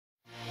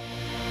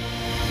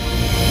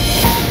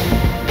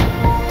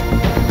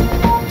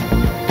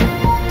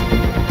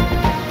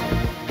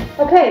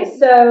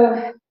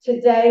so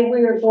today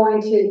we are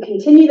going to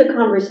continue the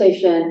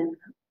conversation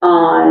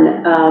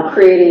on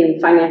creating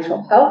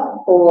financial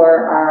health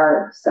for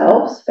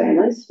ourselves,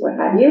 families, what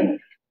have you.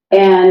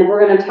 And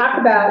we're going to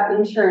talk about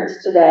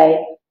insurance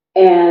today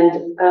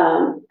and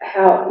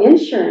how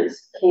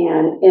insurance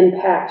can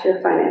impact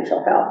your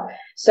financial health.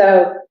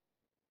 So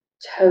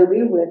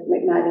Toby with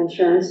McKnight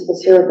Insurance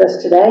is here with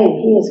us today, and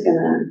he is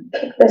going to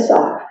kick this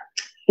off.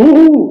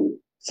 Woo-hoo.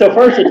 So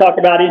first, to talk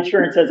about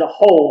insurance as a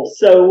whole.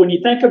 So when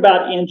you think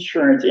about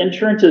insurance,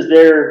 insurance is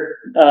there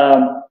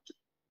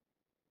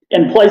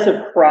in place of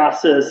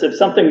crisis. If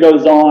something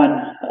goes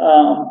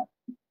on,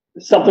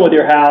 something with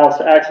your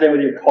house, accident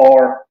with your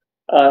car,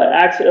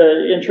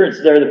 insurance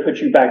is there to put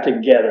you back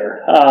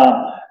together,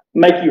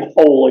 make you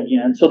whole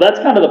again. So that's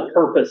kind of the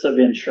purpose of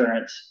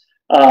insurance.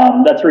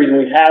 That's the reason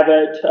we have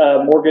it.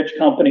 Mortgage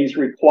companies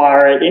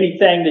require it.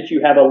 Anything that you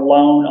have a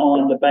loan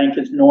on, the bank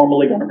is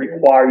normally going to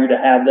require you to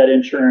have that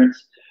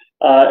insurance.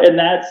 And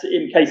that's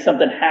in case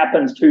something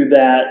happens to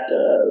that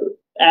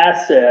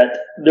asset,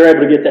 they're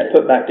able to get that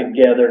put back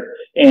together,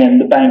 and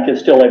the bank is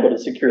still able to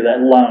secure that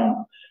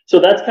loan. So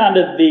that's kind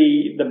of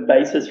the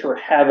basis for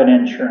having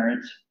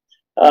insurance.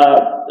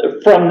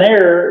 From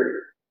there,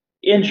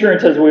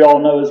 insurance, as we all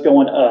know, is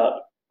going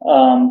up.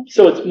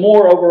 So it's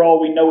more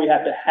overall, we know we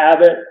have to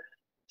have it.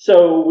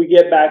 So we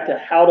get back to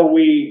how do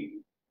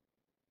we,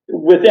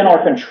 within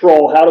our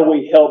control, how do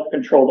we help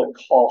control the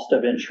cost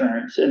of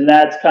insurance? And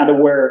that's kind of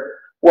where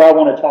I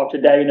want to talk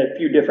today in a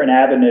few different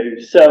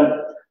avenues.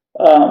 So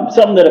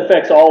something that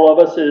affects all of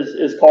us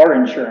is car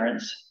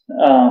insurance.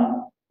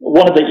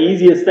 One of the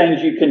easiest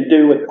things you can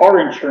do with car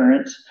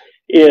insurance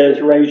is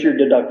raise your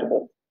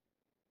deductible.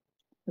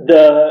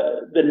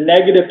 The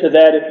negative to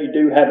that, if you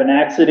do have an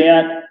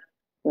accident,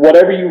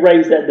 whatever you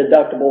raise that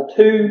deductible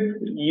to,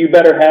 you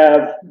better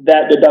have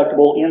that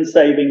deductible in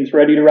savings,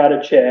 ready to write a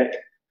check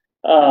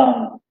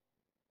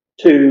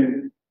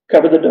to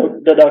cover the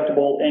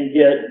deductible and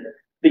get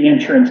the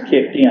insurance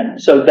kicked in.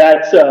 So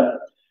that's a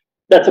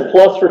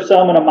plus for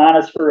some and a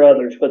minus for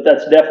others, but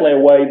that's definitely a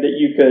way that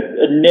you could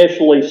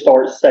initially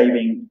start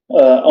saving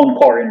on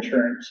car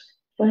insurance.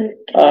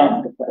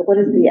 What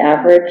is the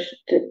average?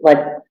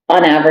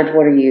 On average,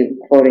 what are you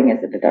quoting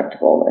as a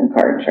deductible in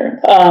car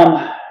insurance?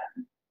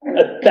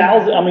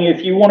 1,000. I mean,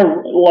 if you want to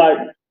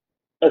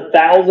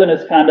 1,000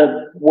 is kind of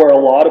where a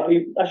lot of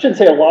people, I shouldn't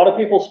say a lot of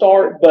people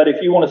start, but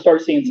if you want to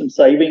start seeing some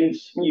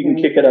savings, you can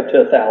kick it up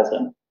to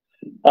 1,000.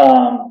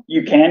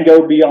 You can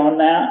go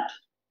beyond that.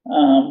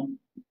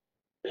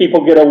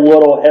 People get a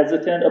little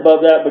hesitant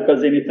above that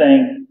because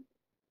anything,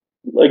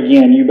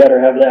 again, you better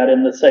have that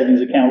in the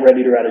savings account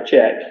ready to write a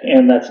check.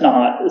 And that's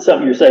not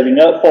something you're saving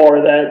up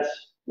for. That's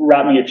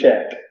write me a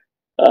check.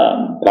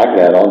 And I can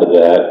add on to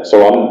that.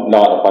 So I'm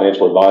not a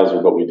financial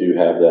advisor, but we do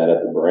have that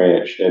at the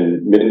branch.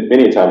 And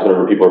many times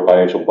whenever people are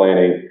financial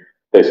planning,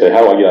 they say,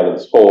 how do I get out of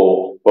this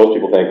hole? Most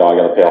people think, oh, I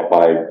got to pay off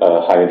my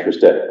high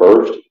interest debt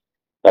first.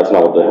 That's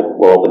not what the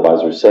wealth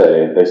advisors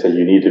say. They say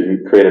you need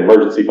to create an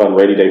emergency fund,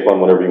 rainy day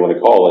fund, whatever you want to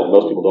call it.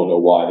 Most people don't know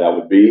why that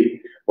would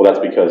be. Well,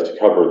 that's because to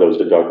cover those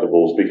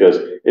deductibles, because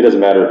it doesn't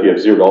matter if you have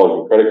 $0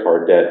 in credit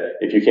card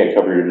debt. If you can't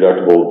cover your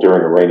deductible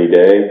during a rainy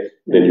day,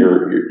 then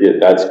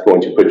that's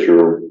going to put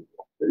your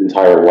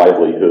entire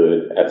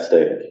livelihood at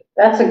stake.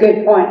 That's a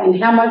good point.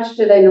 And how much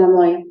do they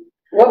normally,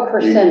 what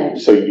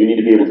percentage? So you need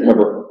to be able to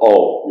cover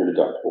all your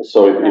deductibles.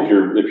 So if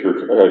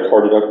your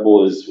car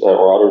deductible is,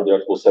 or auto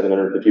deductible is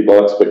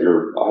 $750, but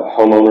your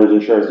homeowner's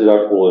insurance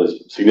deductible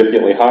is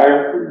significantly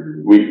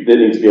higher, they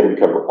need to be able to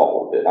cover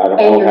all of it. I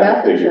don't your have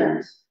health to figure.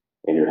 Insurance.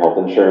 And your health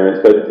insurance,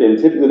 and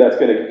typically that's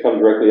going to come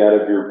directly out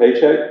of your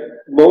paycheck,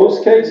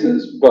 most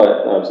cases,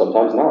 but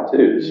sometimes not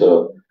too.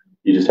 So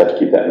you just have to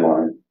keep that in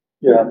mind.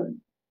 Yeah.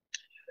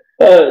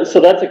 So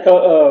that's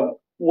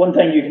one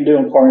thing you can do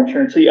in car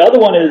insurance. The other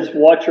one is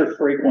watch your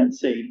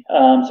frequency.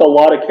 So a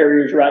lot of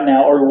carriers right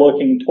now are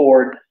looking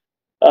toward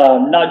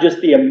not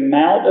just the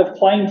amount of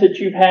claims that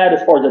you've had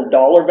as far as a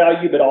dollar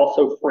value, but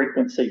also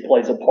frequency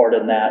plays a part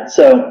in that.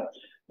 So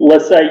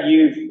let's say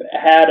you've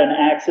had an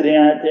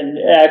accident, and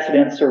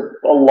accidents are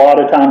a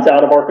lot of times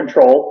out of our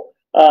control,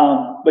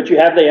 but you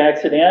have the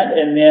accident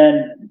and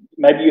then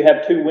maybe you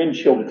have 2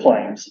 windshield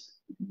claims.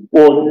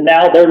 Well,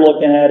 now they're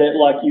looking at it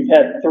like you've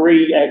had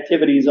 3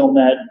 activities on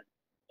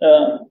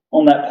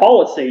that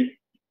policy.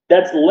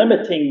 That's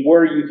limiting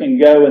where you can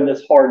go in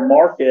this hard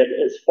market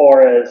as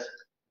far as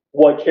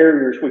what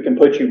carriers we can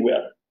put you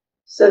with.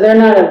 So they're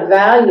not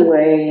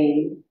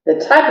evaluating the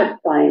type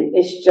of claim.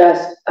 It's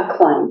just a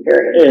claim,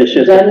 period. It's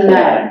just doesn't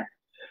matter.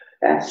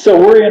 Okay. So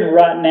we're in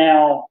right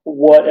now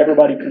what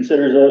everybody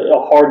considers a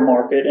hard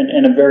market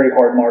and a very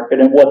hard market.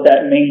 And what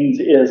that means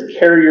is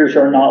carriers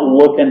are not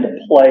looking to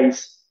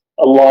place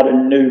a lot of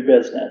new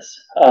business.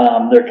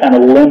 They're kind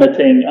of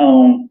limiting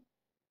on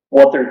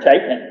what they're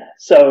taking.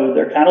 So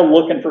they're kind of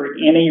looking for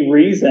any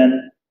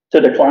reason to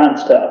decline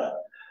stuff.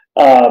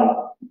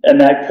 And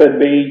that could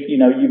be,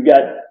 you've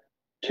got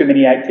too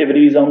many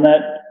activities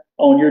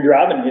on your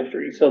driving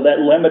history. So that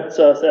limits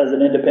us as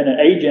an independent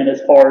agent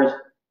as far as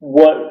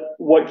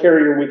what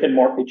carrier we can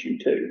market you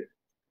to.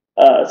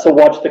 So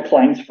watch the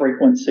claims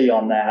frequency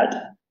on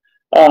that.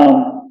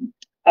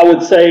 I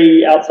would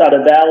say outside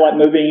of that, like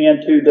moving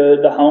into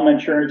the home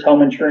insurance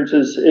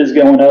is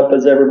going up,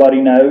 as everybody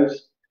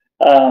knows.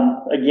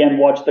 Again,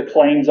 watch the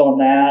claims on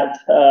that.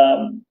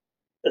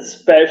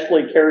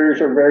 Especially carriers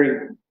are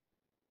very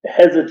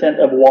hesitant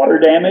of water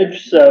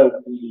damage. So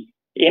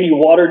any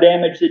water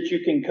damage that you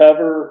can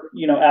cover,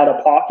 out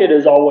of pocket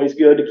is always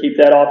good to keep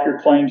that off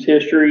your claims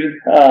history.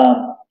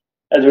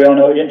 As we all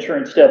know,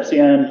 insurance steps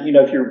in,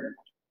 if your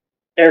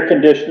air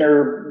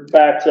conditioner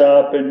backs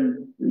up, and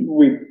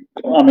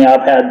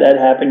I've had that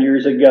happen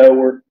years ago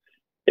where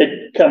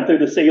it come through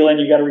the ceiling,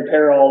 you got to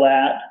repair all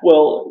that.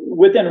 Well,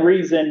 within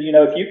reason,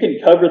 if you can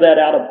cover that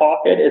out of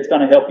pocket, it's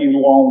going to help you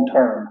long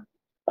term.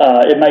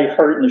 It may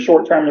hurt in the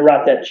short term to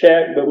write that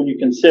check, but when you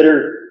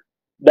consider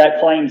that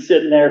claim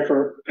sitting there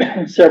for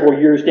several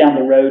years down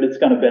the road, it's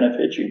going to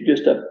benefit you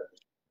just to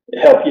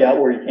help you out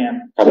where you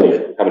can. How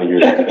many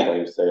years does the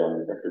claim stay on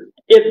your record?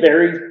 It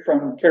varies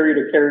from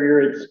carrier to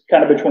carrier. It's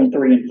kind of between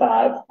 3 and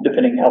 5,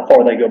 depending how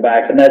far they go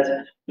back, and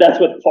that's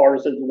with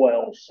cars as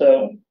well.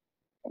 So,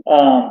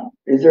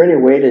 is there any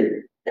way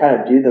to kind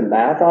of do the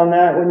math on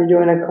that when you're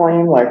doing a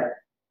claim? Like,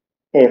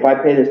 hey, if I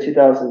pay this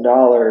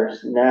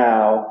 $2,000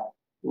 now,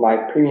 my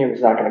premium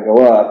is not going to go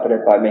up, but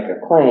if I make a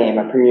claim,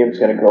 my premium is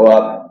going to go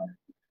up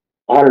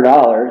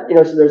 $100.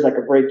 So there's like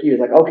a break even.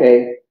 It's like,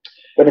 okay,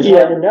 but it's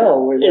hard to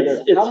know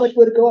how much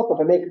would it go up if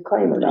I make a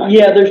claim or not.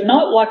 Yeah, there's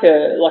not like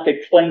a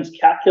claims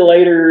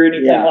calculator or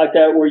anything like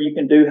that where you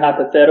can do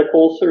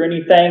hypotheticals or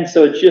anything.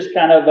 So it's just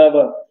kind of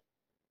a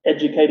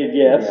educated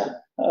guess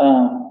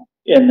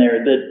in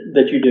there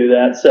that you do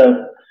that.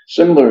 So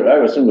I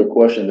have a similar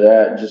question to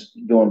that. Just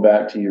going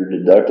back to your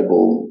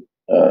deductible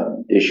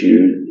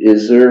issue,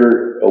 is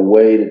there a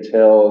way to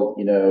tell,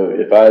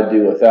 if I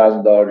do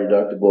 $1,000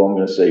 deductible, I'm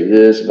going to save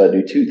this. If I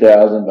do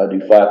 2,000, if I do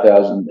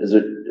 5,000, is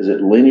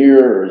it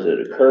linear or is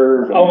it a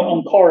curve?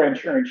 On car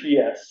insurance,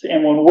 yes.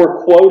 And when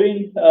we're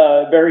quoting,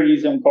 very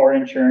easy on car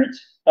insurance.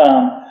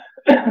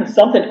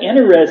 Something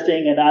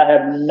interesting, and I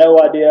have no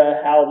idea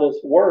how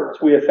this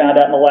works. We have found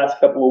out in the last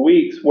couple of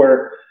weeks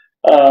where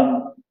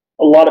a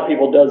lot of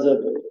people does a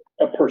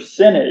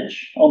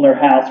percentage on their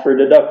house for a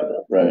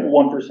deductible, right?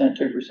 1%,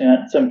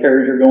 2%. Some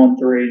carriers are going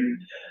 3%.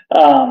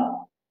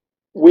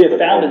 We have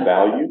found in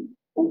value.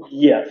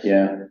 Yes.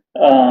 Yeah.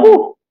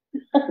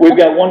 We've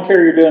got one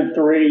carrier doing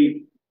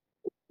 3%.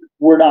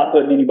 We're not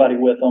putting anybody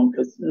with them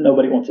because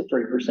nobody wants a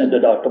 3%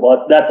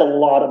 deductible. That's a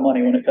lot of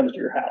money when it comes to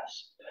your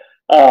house.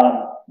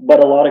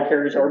 But a lot of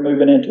carriers are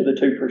moving into the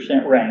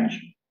 2% range.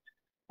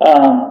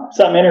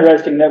 Something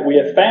interesting that we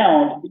have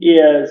found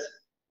is,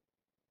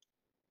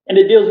 and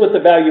it deals with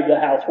the value of the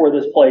house where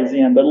this plays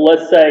in, but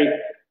let's say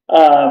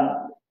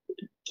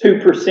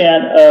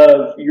 2%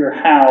 of your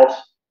house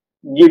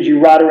gives you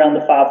right around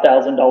the $5,000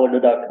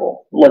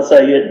 deductible. Let's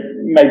say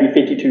it may be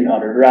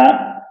 $5,200,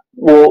 right?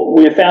 Well,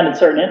 we have found in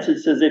certain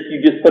instances, if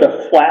you just put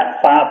a flat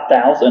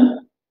 5,000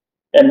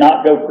 and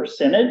not go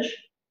percentage,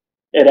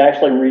 it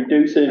actually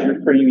reduces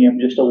your premium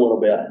just a little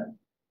bit.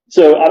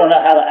 So I don't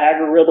know how the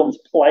algorithms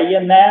play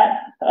in that,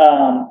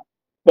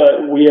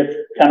 but we have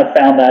kind of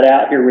found that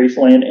out here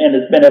recently, and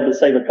it's been able to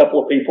save a couple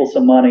of people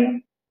some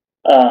money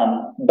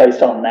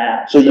based on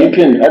that. So I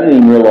didn't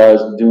even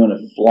realize doing a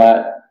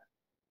flat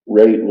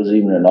rate was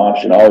even an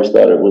option. I always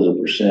thought it was a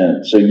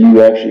percent. So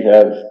you actually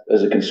have,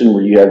 as a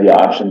consumer, you have the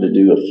option to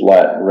do a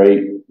flat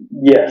rate.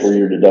 Yes, for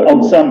your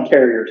deductible on some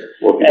carriers.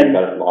 Well, if you think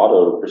about it from an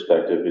auto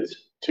perspective, it's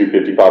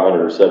 $250, $500,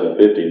 or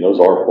 $750, and those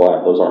are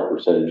flat. Those aren't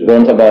percentages. But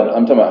I'm talking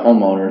about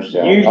homeowners.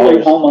 Yeah. Usually,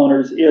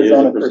 homeowners is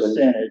on a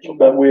percentage,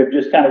 but we have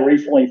just kind of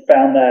recently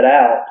found that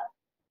out,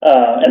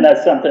 and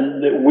that's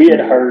something that we had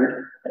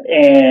heard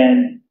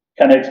and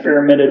kind of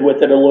experimented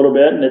with it a little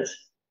bit, and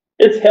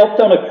it's helped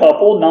on a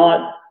couple.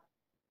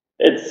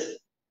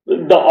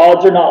 The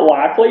odds are not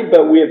likely,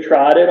 but we have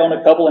tried it on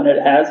a couple and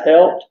it has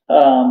helped.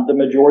 The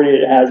majority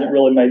it hasn't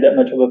really made that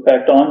much of an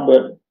effect on,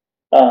 but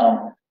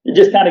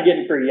just kind of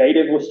getting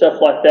creative with stuff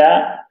like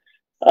that.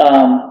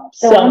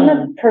 So on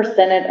the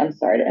percentage, I'm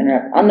sorry to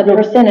interrupt, on the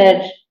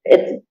percentage,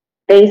 it's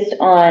based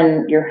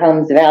on your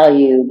home's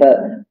value, but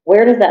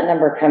where does that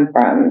number come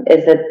from?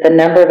 Is it the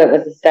number that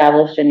was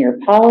established in your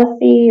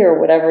policy or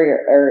whatever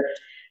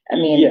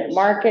yes.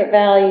 Market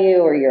value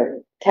or your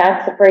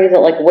tax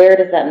appraisal? Like, where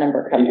does that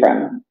number come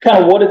from?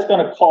 Kind of what it's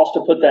going to cost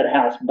to put that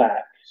house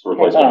back. So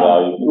replacement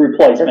value.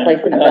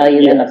 Replacement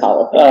value in the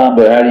policy.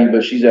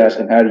 But she's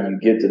asking, how do you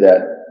get to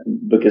that?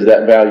 Because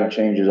that value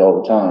changes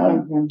all the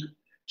time. Mm-hmm.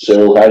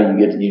 So how do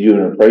you do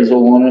an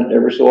appraisal on it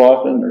every so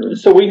often? Or?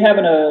 So we have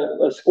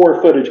a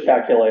square footage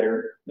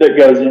calculator that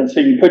goes in. So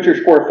you put your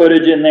square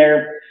footage in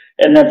there,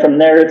 and then from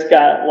there it's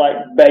got like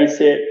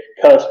basic,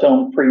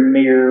 custom,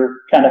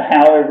 premier, kind of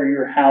however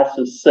your house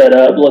is set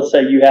up. Let's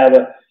say you have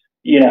a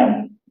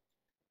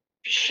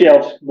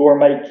shelf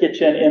gourmet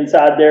kitchen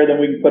inside there, then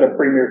we can put a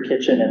premier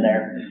kitchen in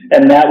there,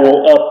 and that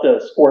will up the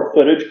square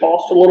footage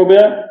cost a little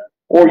bit.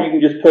 Or you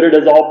can just put it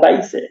as all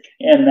basic,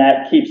 and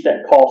that keeps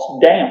that cost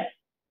down.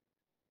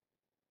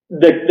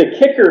 The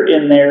kicker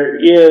in there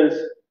is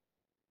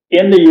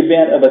in the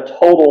event of a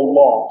total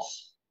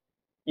loss,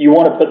 you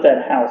want to put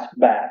that house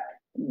back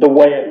the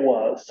way it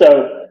was.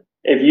 So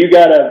if you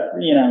got a,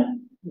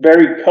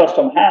 very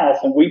custom house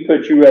and we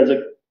put you as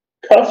a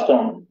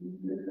custom,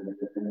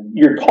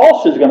 your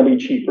cost is going to be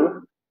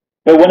cheaper.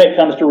 But when it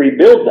comes to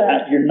rebuild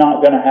that, you're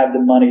not going to have the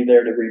money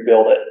there to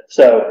rebuild it.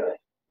 So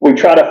we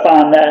try to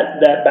find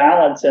that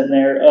balance in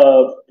there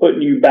of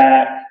putting you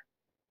back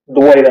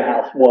the way the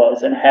house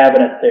was and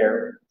having it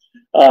there.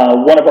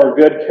 One of our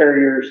good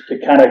carriers to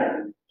kind of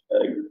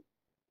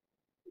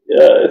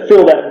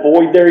fill that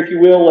void there, if you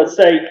will. Let's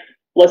say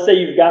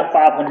you've got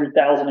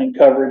 $500,000 in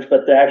coverage,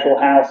 but the actual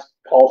house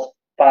costs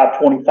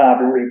 $525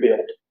 to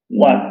rebuild.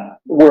 Well,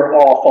 we're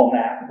off on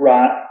that,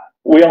 right?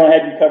 We only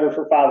had you covered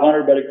for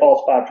 $500, but it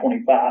costs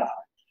 $525.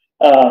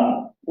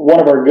 One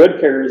of our good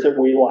carriers that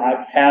we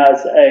like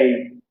has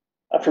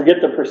I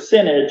forget the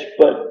percentage,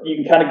 but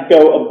you can kind of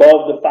go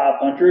above the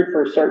 500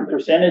 for a certain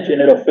percentage,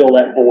 and it'll fill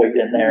that void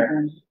in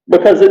there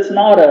because it's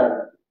not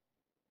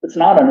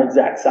an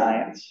exact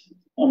science.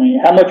 I mean,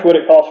 how much would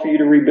it cost for you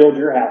to rebuild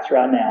your house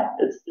right now?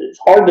 It's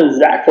hard to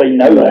exactly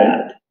know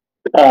that.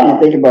 You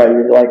think about it,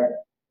 you're like,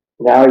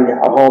 now you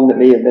have a home that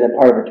may have been a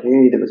part of a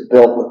community that was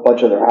built with a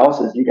bunch of other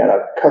houses. You got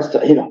a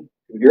custom,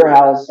 your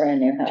house, Brand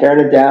new house.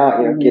 tearing it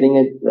down, getting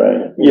it,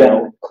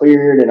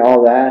 cleared and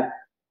all that,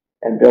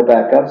 and build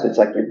back up. So it's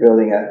like you're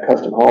building a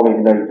custom home,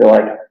 even though you feel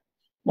like,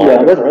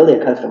 it wasn't really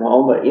a custom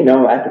home, but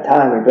at the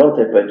time we built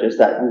it, but just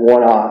that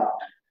one-off.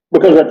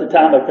 Because at the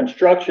time of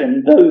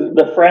construction,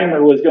 the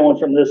framer was going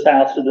from this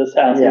house to this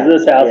house to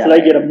this house, so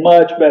they get a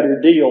much better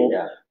deal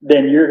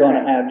than you're going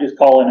to have just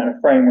calling in a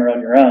framer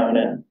on your own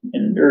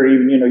and or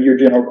even your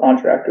general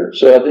contractor.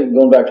 So I think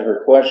going back to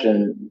her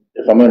question,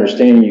 if I'm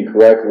understanding you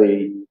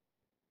correctly,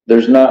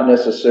 there's not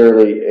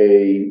necessarily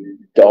a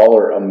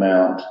dollar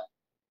amount.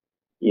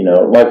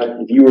 Like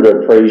if you were to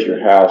appraise your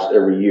house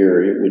every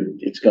year,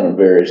 it's going to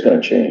vary. It's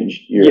going to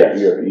change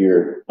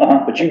year.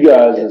 But you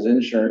guys as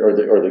insurance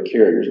or the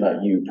carriers,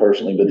 not you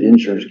personally, but the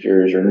insurance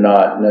carriers are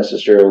not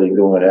necessarily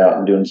going out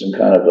and doing some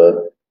kind of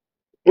a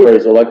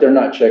appraisal. Like they're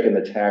not checking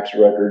the tax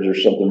records or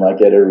something like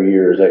that every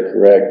year. Is that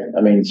correct?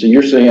 I mean, so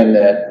you're saying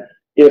that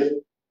if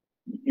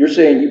you're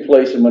saying you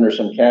place them under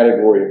some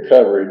category of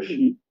coverage,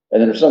 and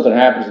then if something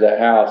happens to that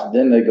house,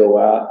 then they go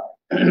out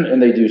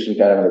and they do some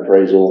kind of an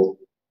appraisal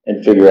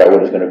and figure out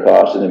what it's going to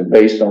cost. And then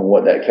based on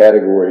what that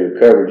category of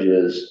coverage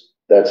is,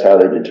 that's how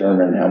they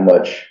determine how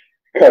much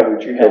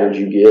coverage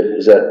you get.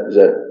 Is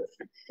that,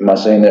 am I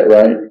saying that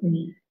right?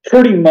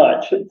 Pretty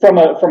much from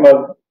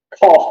a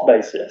cost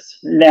basis.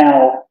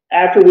 Now,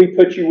 after we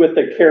put you with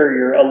the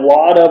carrier, a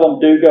lot of them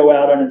do go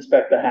out and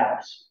inspect the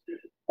house.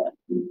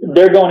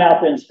 They're going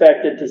out to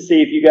inspect it to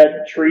see if you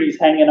got trees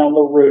hanging on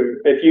the roof,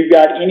 if you've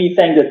got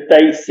anything that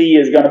they see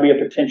is going to be a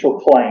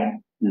potential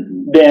claim.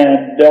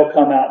 Then they'll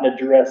come out and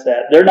address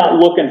that. They're not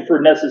looking for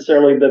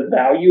necessarily the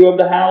value of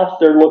the house.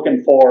 They're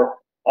looking for,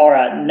 all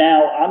right,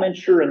 now I'm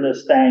insuring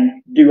this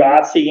thing. Do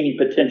I see any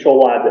potential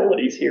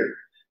liabilities here?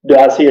 Do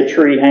I see a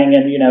tree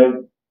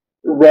hanging,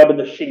 rubbing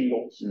the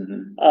shingles?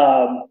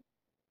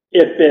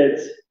 If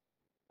it's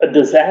a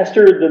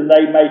disaster, then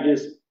they may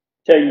just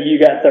tell you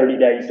got 30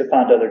 days to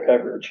find other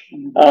coverage.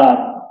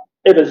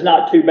 If it's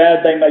not too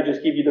bad, they may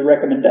just give you the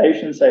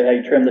recommendation, say,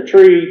 hey, trim the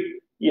tree,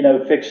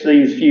 fix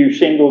these few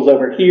shingles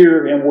over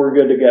here, and we're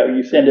good to go.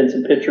 You send in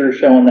some pictures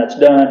showing that's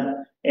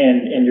done,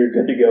 and you're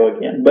good to go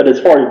again. But as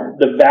far as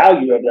the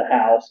value of the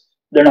house,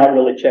 they're not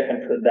really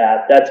checking for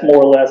that. That's more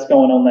or less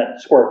going on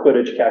that square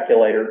footage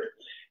calculator.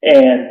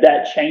 And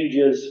that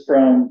changes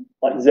from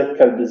like zip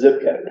code to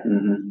zip code.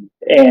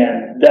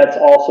 And that's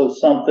also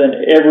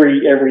something every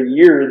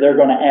year they're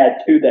going to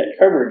add to that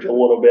coverage a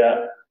little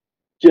bit.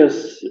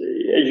 Just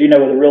as you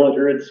know, with a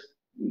realtor,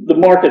 the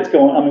market's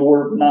going,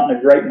 we're not in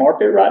a great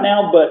market right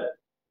now, but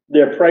the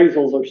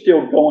appraisals are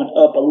still going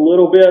up a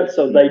little bit.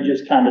 So they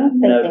just kind of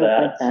know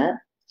that.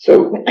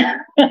 So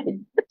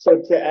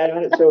to add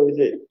on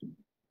it,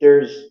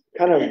 there's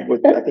kind of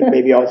what I think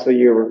maybe also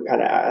you were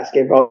kind of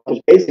asking about, there's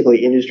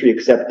basically industry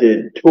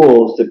accepted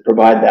tools to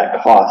provide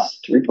that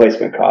cost,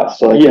 replacement cost.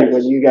 So like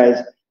when you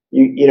guys,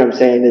 you know what I'm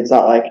saying, it's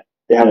not like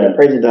they have an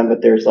appraisal done,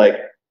 but there's like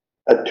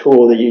a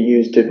tool that you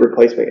use to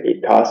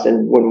replacement costs.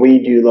 And when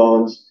we do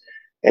loans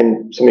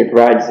and somebody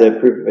provides the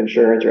proof of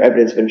insurance or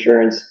evidence of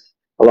insurance,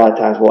 a lot of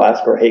times we'll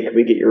ask for, hey, could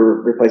we get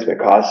your replacement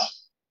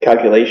costs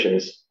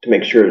calculations to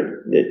make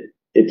sure that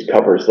it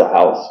covers the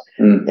house.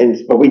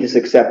 But we just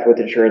accept what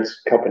the insurance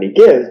company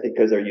gives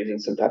because they're using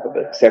some type of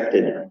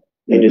accepted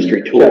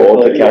industry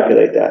tool to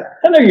calculate that.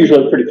 And they're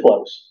usually pretty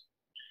close.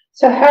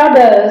 So how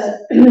does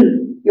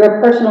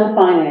your personal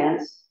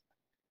finance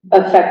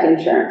affect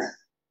insurance?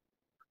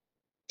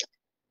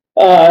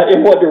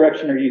 In what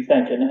direction are you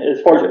thinking?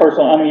 As far as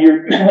personal,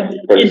 your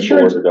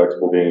insurance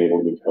deductible being able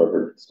to be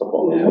covered, stuff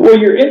like that. Well,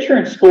 your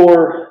insurance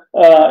score,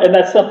 and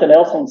that's something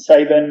else on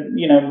saving,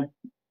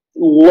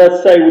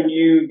 let's say when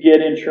you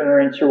get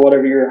insurance or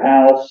whatever your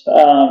house,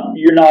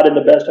 you're not in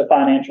the best of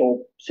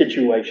financial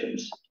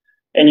situations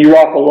and you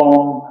rock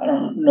along. I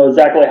don't know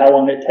exactly how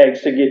long it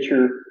takes to get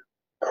your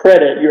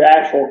credit, your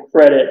actual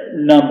credit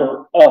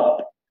number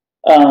up.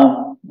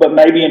 But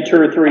maybe in 2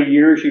 or 3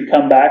 years, you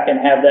come back and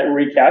have that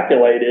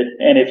recalculated.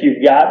 And if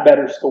you've got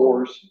better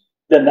scores,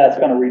 then that's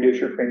going to reduce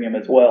your premium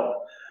as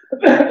well.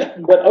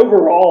 But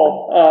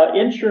overall,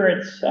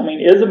 insurance, I mean,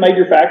 is a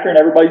major factor in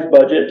everybody's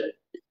budget.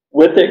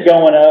 With it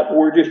going up,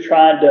 we're just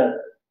trying to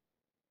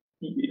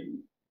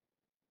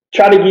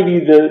give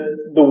you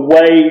the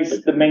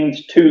ways, the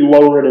means to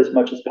lower it as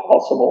much as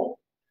possible.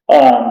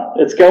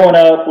 It's going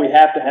up. We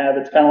have to have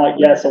it. It's kind of like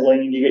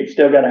gasoline. You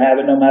still got to have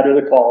it no matter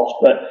the cost,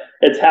 but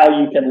it's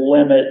how you can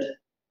limit,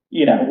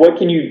 you know, what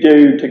can you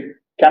do to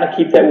kind of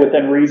keep that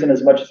within reason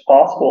as much as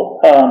possible.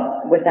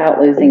 Without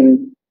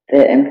losing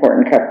the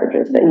important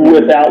coverages that you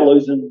without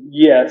losing,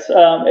 yes.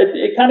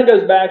 It kind of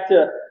goes back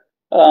to,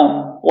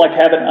 like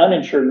having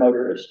uninsured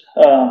motorist,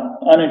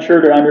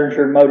 uninsured or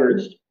underinsured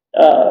motorist.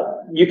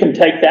 You can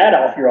take that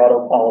off your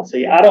auto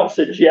policy. I don't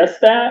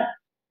suggest that.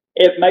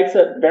 It makes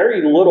a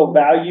very little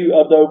value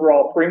of the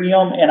overall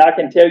premium. And I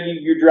can tell you,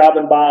 you're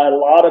driving by a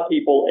lot of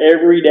people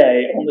every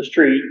day on the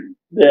street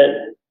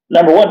that,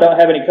 number one, don't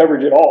have any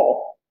coverage at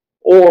all,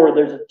 or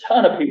there's a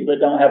ton of people that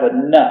don't have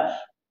enough.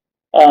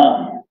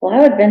 Well,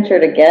 I would venture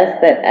to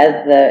guess that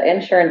as the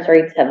insurance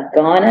rates have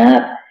gone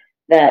up,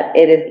 that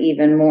it is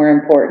even more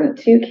important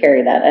to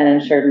carry that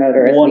uninsured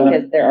motorist,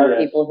 because there are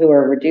people who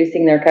are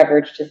reducing their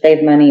coverage to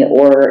save money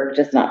or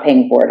just not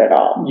paying for it at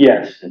all.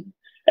 Yes.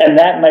 And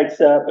that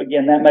makes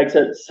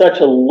up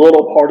such a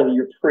little part of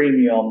your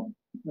premium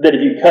that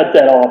if you cut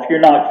that off, you're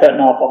not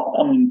cutting off.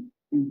 I mean,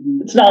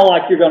 it's not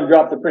like you're going to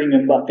drop the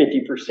premium by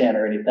 50%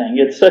 or anything.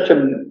 It's such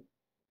a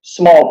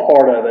small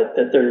part of it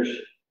that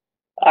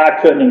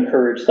I couldn't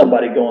encourage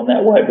somebody going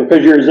that way,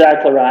 because you're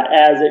exactly right.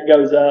 As it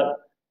goes up,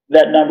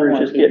 that number is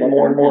just getting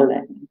more and more,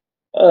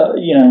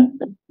 you know,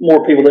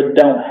 more people that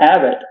don't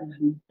have it.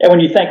 And when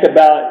you think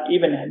about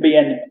even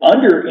being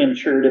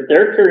underinsured, if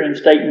they're carrying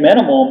state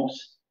minimums,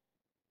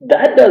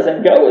 that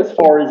doesn't go as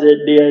far as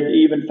it did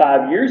even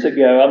 5 years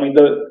ago. I mean,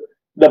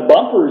 the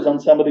bumpers on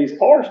some of these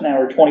cars now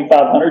are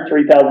 $2,500,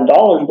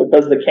 $3,000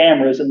 because of the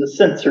cameras and the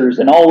sensors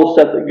and all the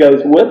stuff that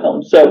goes with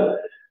them. So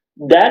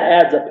that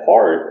adds a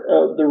part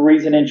of the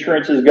reason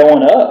insurance is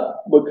going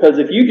up, because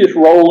if you just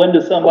roll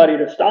into somebody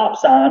at a stop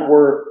sign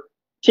where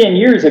 10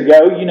 years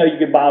ago, you know, you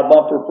could buy a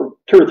bumper for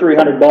 $200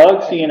 or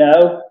 $300, you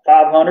know,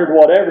 500,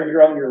 whatever, and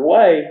you're on your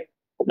way.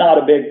 Not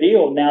a big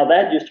deal. Now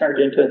that just turned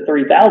into a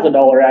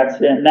 $3,000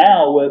 accident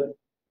now with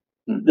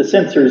the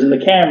sensors and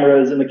the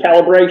cameras and the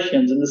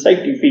calibrations and the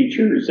safety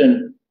features.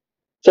 And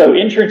so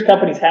insurance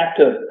companies have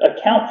to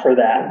account for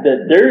that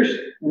there's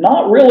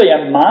not really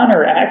a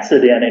minor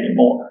accident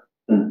anymore.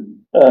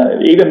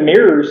 Even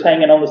mirrors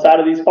hanging on the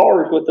side of these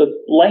cars with the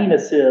lane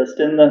assist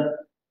and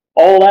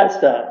all that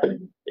stuff.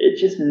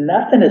 It's just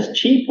nothing is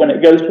cheap when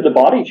it goes to the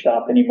body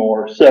shop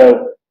anymore.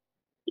 So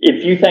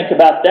if you think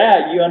about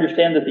that, you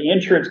understand that the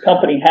insurance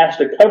company has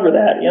to cover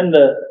that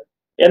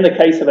in the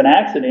case of an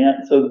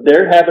accident. So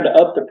they're having to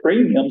up the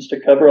premiums to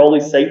cover all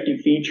these safety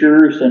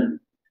features and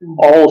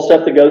all the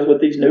stuff that goes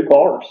with these new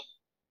cars.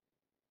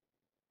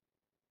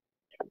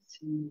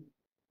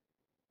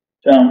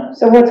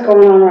 So what's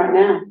going on right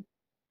now?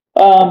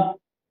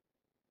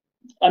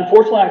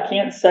 Unfortunately, I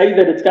can't say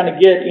that it's going to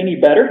get any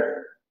better.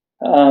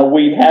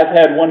 We have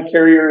had one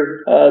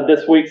carrier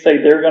this week say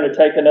they're going to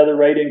take another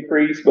rate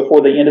increase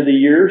before the end of the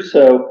year.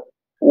 So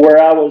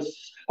where I was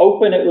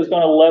hoping it was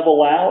going to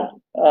level out,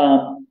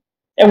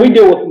 and we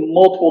deal with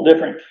multiple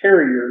different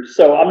carriers.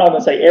 So I'm not going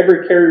to say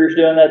every carrier is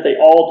doing that. They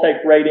all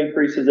take rate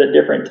increases at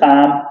different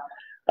time.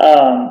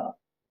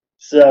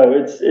 So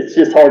it's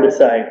just hard to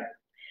say.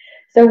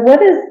 So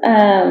what is,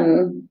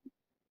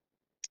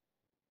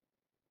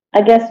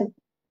 I guess,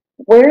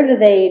 where do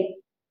they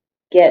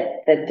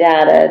get the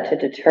data to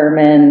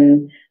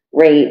determine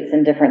rates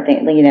and different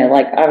things? You know,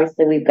 like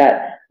obviously we've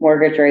got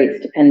mortgage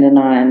rates dependent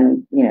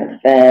on, you know, the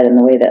Fed and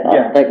the way that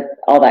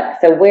all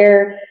that. So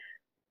where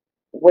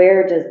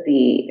does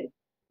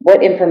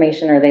what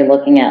information are they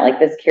looking at, like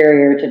this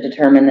carrier, to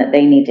determine that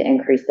they need to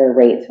increase their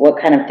rates? What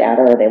kind of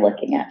data are they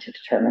looking at to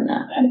determine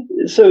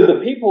that? So the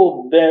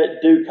people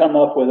that do come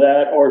up with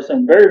that are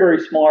some very,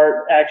 very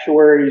smart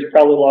actuaries,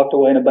 probably locked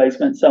away in a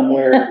basement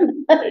somewhere,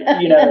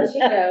 you know,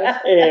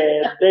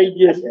 and they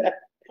just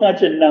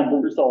punching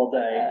numbers all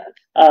day.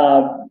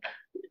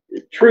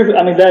 Truth,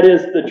 I mean, that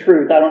is the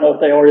truth. I don't know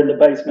if they are in the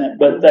basement,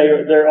 but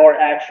there are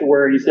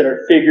actuaries that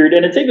are figured,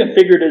 and it's even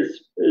figured as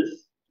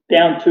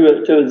down to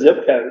a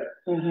zip code.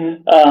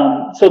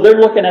 So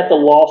they're looking at the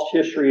lost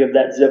history of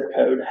that zip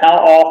code. How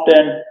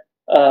often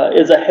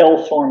is a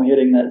hailstorm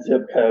hitting that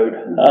zip code?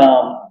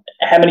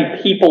 How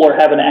many people are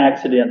having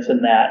accidents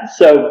in that?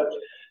 So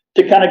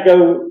to kind of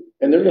go,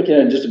 and they're looking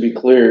at, just to be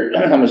clear,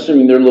 I'm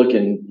assuming they're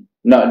looking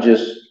not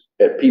just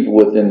at people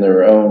within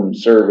their own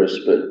service,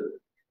 but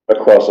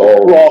across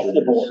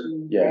the board.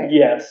 Yeah.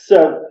 Yes.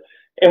 So,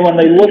 and when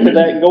they look at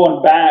that,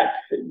 going back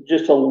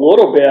just a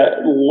little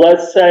bit,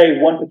 let's say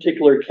one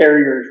particular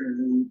carrier is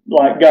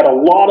got a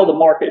lot of the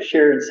market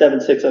share in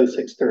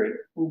 76063.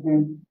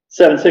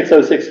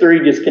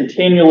 76063 just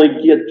continually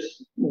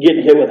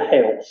getting hit with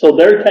hail. So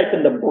they're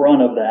taking the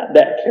brunt of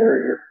that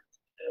carrier.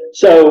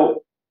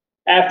 So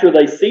after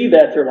they see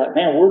that, they're like,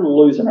 man, we're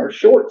losing our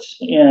shorts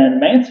in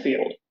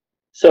Mansfield.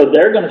 So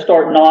they're going to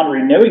start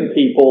non-renewing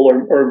people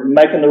or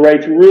making the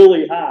rates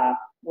really high.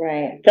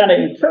 Right. Kind of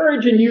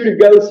encouraging you to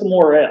go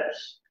somewhere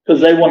else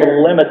because they want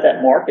to limit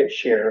that market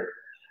share.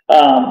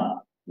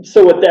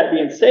 So with that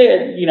being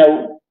said, you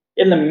know,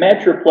 in the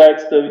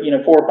Metroplex,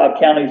 the 4 or 5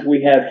 counties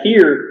we have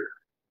here,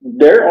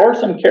 there are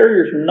some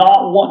carriers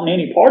not wanting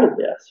any part of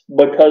this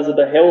because of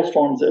the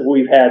hailstorms that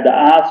we've had, the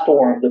ice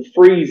storm, the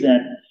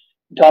freezing.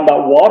 Talking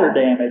about water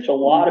damage, a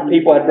lot of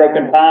people had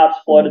broken pipes,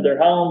 flooded their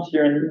homes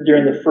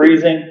during the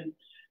freezing.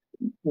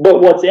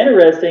 But what's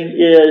interesting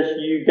is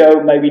you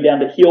go maybe down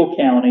to Hill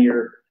County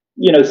or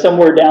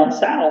somewhere down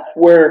south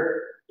where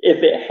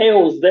if it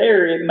hails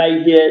there, it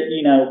may hit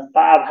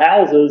 5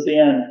 houses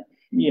in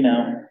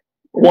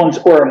 1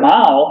 square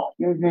mile.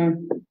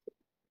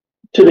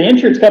 To the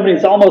insurance company,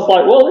 it's almost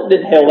like, well, it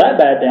didn't hail that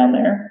bad down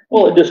there.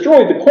 Well, it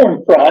destroyed the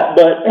corn crop,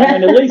 but I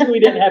mean, at least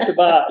we didn't have to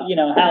buy,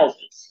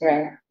 houses.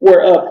 Right.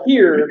 Where up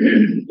here,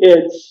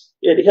 it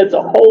hits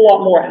a whole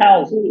lot more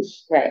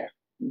houses. Right.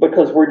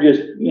 Because we're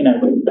just,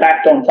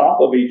 packed on top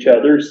of each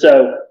other.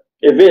 So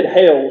if it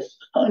hails,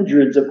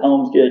 hundreds of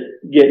homes get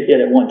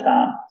hit at one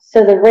time.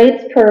 So the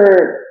rates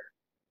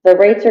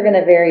are going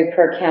to vary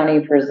per county,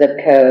 per zip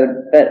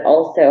code, but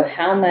also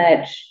how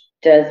much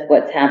does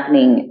what's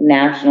happening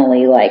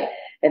nationally, like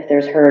if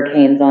there's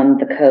hurricanes on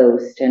the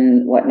coast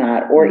and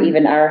whatnot, or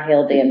even our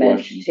hail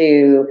damage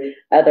to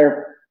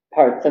other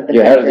parts of the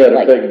country. How does that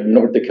affect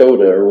North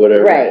Dakota or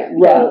whatever? Right.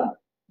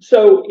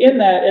 So in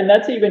that, and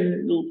that's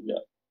even,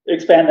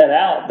 expand that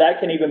out, that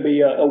can even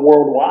be a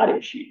worldwide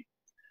issue.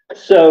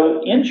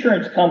 So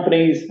insurance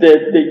companies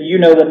that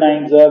the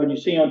names of and you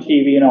see on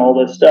TV and all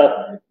this stuff,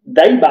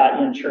 they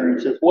buy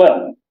insurance as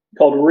well,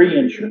 called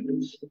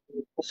reinsurance.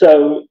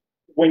 So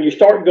when you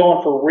start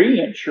going for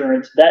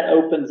reinsurance, that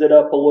opens it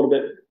up a little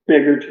bit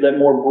bigger to that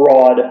more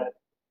broad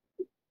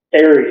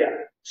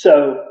area.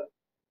 So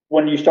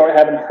when you start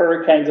having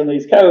hurricanes on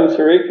these coasts,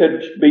 or it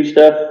could be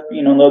stuff,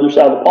 on the other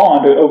side of the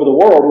pond, over the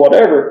world,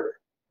 whatever,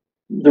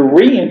 the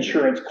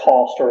reinsurance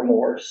costs are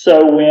more.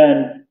 So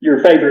when your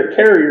favorite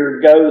carrier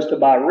goes to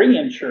buy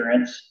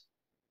reinsurance,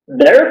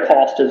 their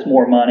cost is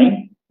more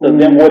money. So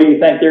then what do you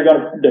think they're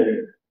going to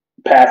do?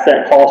 Pass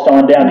that cost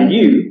on down to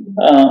you.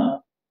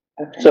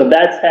 So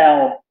that's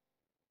how,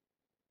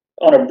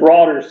 on a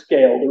broader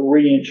scale, the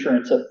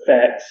reinsurance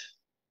affects.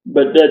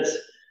 But that's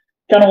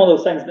kind of one of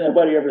those things that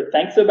nobody ever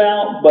thinks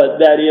about, but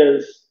that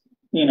is,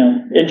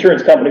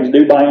 insurance companies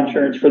do buy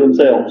insurance for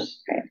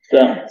themselves.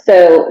 Right.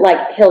 So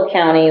like Hill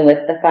County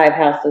with the 5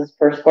 houses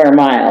per square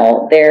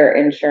mile, their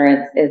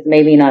insurance is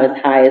maybe not as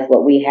high as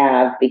what we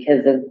have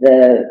because of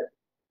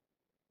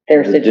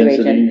their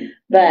situation. Density.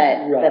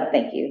 But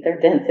thank you, their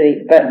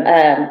density.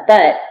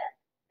 But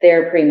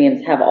their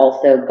premiums have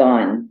also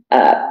gone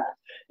up.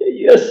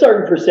 A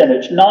certain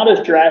percentage, not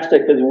as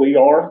drastic as we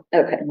are.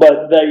 Okay.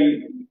 But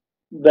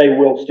they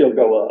will still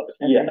go up.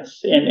 Okay.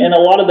 Yes. And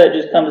a lot of that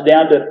just comes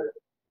down to,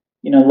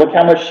 look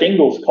how much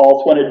shingles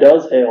cost when it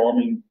does hail. I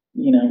mean,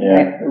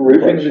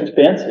 roofing's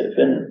expensive.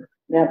 And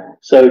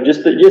so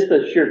just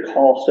the sheer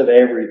cost of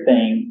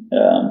everything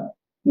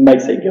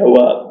makes it go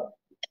up.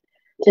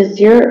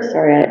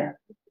 Sorry,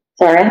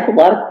 I have a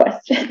lot of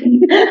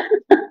questions.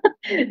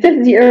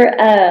 Does your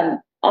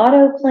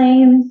auto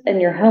claims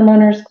and your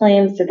homeowners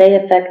claims, do they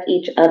affect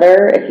each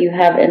other if you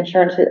have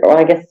insurance, or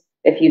I guess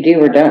if you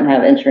do or don't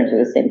have insurance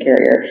with the same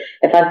carrier?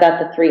 If I've got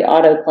the 3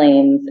 auto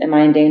claims, am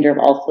I in danger of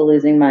also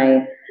losing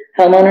my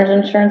homeowners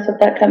insurance with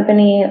that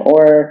company,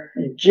 or?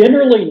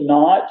 Generally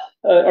not.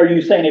 Are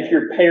you saying if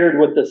you're paired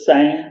with the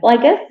same? Well,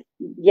 I guess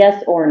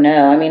yes or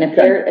no. I mean, if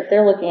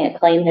they're looking at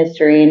claim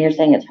history and you're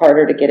saying it's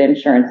harder to get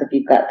insurance if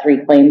you've got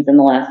 3 claims in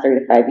the last 3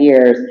 to 5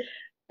 years,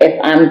 if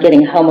I'm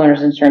getting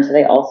homeowners insurance, are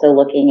they also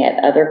looking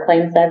at other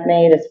claims I've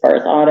made as far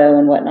as auto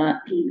and whatnot?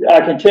 I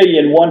can tell you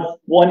in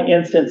one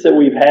instance that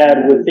we've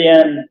had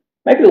within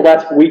maybe the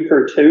last week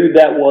or 2,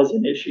 that was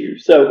an issue.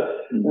 So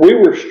we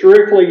were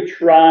strictly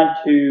trying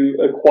to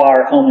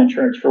acquire home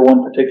insurance for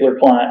one particular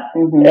client,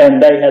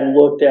 and they had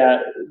looked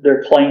at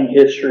their claim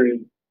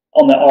history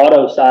on the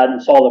auto side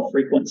and saw the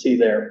frequency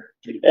there,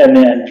 and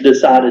then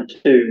decided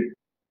to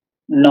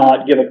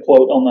not give a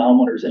quote on the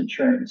homeowner's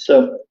insurance.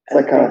 So it's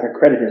like kind of a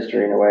credit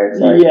history in a way. It's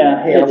like,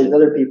 hey, all these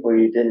other people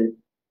you didn't,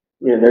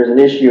 there's an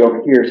issue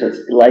over here, so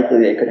it's likely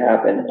that it could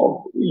happen.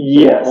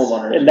 Yes,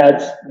 and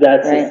that's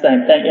the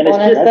same thing. And it's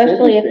just,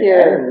 especially if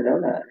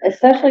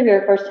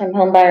you're a first-time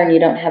home buyer and you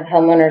don't have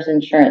homeowners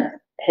insurance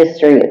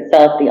history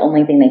itself, the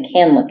only thing they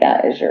can look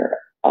at is your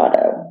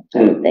auto,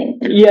 I would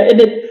think. Yeah,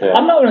 and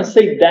I'm not going to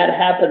say that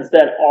happens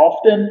that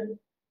often.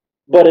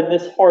 But in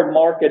this hard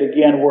market,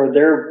 again, where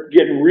they're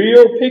getting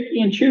real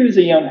picky and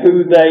choosy on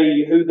who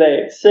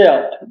they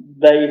accept,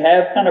 they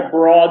have kind of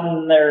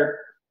broadened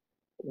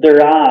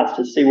their eyes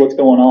to see what's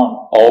going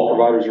on. All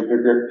providers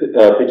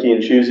are picky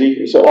and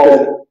choosy.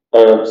 So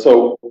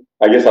So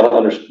I guess I don't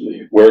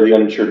understand, where are the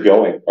uninsured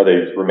going? Are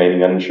they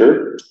remaining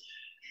uninsured?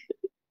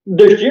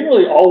 There's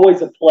generally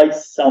always a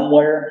place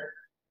somewhere.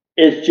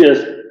 It's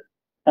just,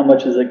 how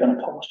much is it going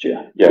to cost you?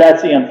 Yeah.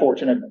 That's the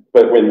unfortunate.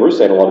 But when we're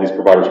saying a lot of these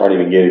providers aren't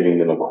even giving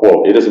them a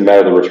quote, it doesn't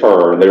matter the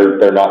return.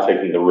 They're not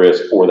taking the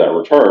risk for that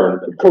return.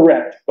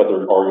 Correct. But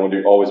there are going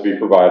to always be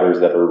providers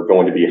that are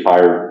going to be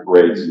higher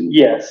rates.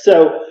 Yes.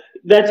 So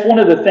that's one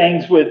of the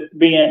things with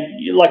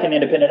being like an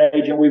independent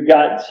agent. We've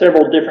got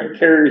several different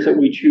carriers that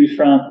we choose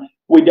from.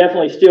 We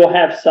definitely still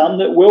have some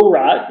that will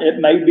write. It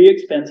may be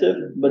expensive,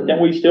 but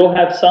then we still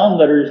have some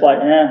that are just like,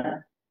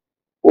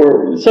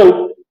 or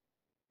so.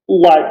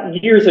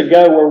 Like years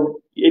ago, where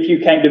if you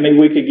came to me,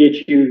 we could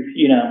get you,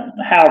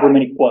 however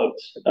many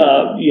quotes,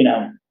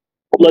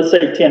 let's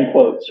say 10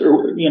 quotes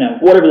or,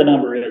 whatever the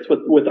number is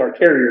with our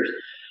carriers.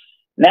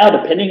 Now,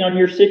 depending on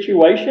your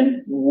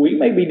situation, we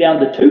may be down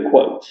to 2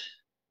 quotes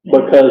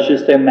because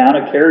just the amount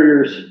of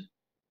carriers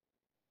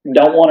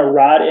don't want to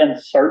ride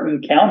in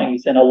certain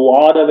counties. And a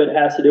lot of it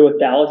has to do with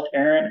Dallas,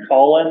 Tarrant,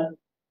 Collin,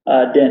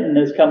 Denton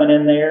is coming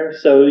in there.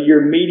 So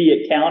your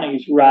immediate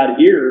counties right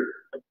here,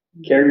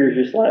 carriers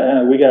just like,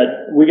 we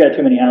got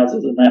too many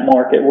houses in that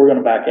market. We're going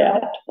to back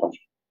out.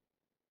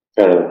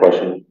 Got another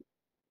question.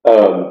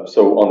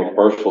 So on the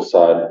commercial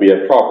side, we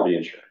have property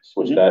insurance,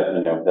 which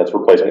that's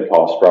replacement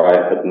cost,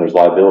 right? But then there's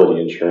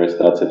liability insurance.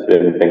 That's if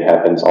anything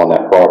happens on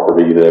that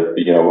property, that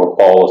a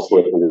fall, a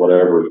slip, or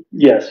whatever.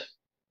 Yes.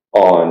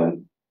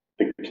 On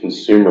the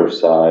consumer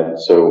side,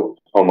 so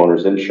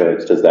homeowners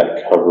insurance, does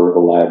that cover the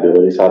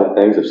liability side of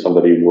things if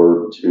somebody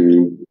were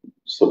to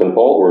slip and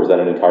fall, or is that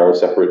an entirely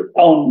separate?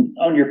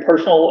 On your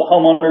personal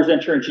homeowners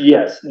insurance,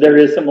 yes, there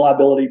is some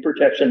liability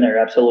protection there.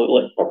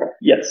 Absolutely. Okay.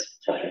 Yes.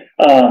 Okay.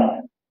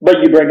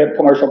 But you bring up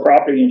commercial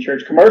property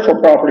insurance. Commercial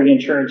property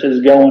insurance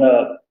is going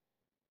up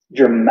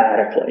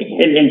dramatically,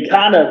 and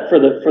kind of for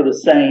the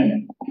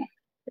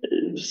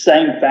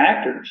same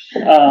factors.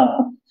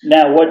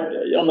 Now, what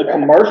on the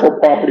commercial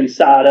property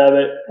side of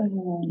it,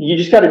 you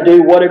just got to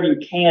do whatever you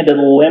can to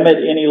limit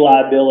any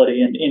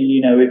liability, and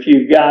if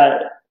you've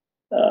got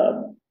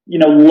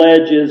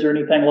ledges or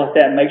anything like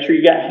that, make sure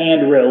you got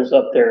handrails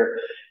up there.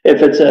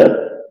 If it's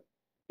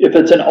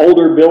an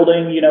older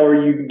building,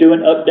 are you doing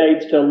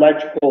updates to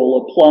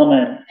electrical,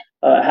 plumbing,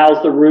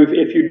 how's the roof?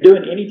 If you're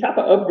doing any type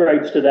of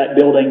upgrades to that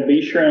building,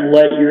 be sure and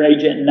let your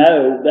agent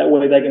know. That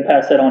way they can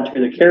pass that on to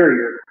the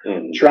carrier.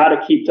 Try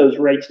to keep those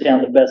rates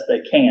down the best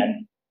they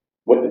can.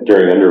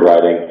 During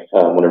underwriting,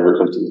 whenever it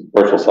comes to the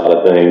commercial side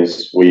of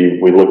things, we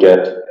look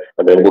at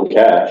available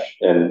cash,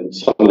 and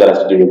some of that has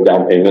to do with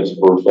down payments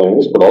for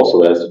things, but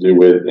also has to do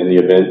with in the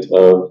event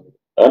of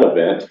an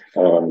event,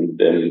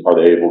 then are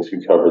they able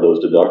to cover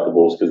those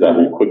deductibles, because that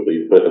will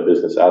quickly put a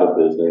business out of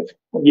business.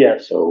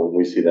 Yes. So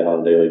we see that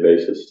on a daily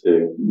basis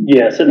too.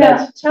 Yes. And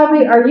now,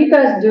 Toby, are you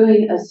guys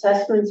doing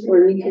assessments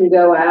where you can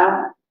go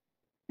out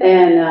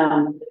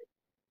and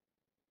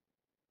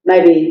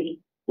maybe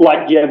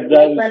like give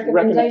those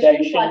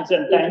recommendations like,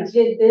 and things? If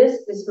you did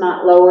this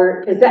might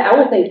lower, because I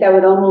would think that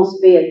would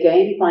almost be a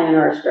game plan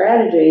or a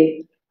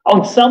strategy.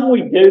 On some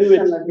we do.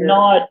 It's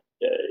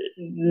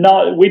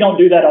not, we don't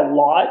do that a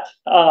lot,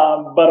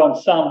 but on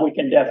some we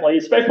can definitely,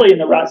 especially in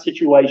the right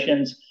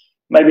situations.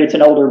 Maybe it's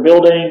an older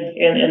building,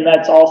 and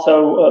that's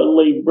also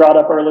Lee brought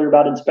up earlier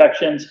about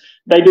inspections.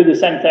 They do the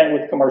same thing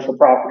with commercial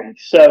property.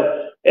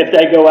 So if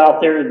they go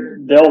out there,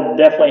 they'll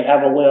definitely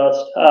have a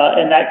list,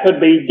 and that could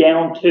be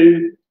down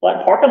to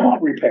like parking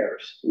lot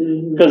repairs.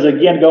 Because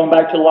again, going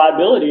back to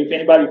liability, if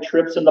anybody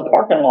trips in the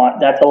parking lot,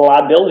 that's a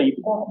liability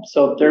problem.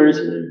 So if there's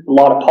a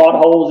lot of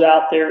potholes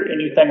out there,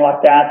 anything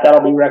like that,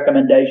 that'll be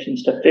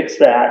recommendations to fix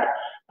that.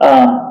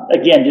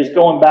 Again, just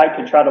going back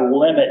to try to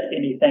limit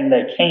anything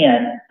they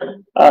can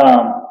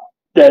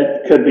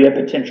that could be a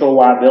potential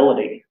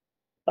liability.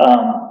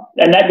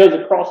 And that goes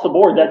across the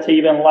board. That's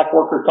even like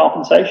worker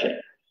compensation.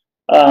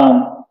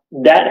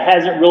 That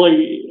hasn't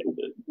really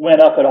went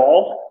up at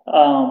all.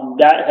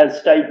 That has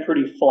stayed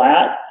pretty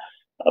flat.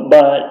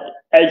 But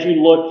as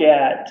you look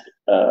at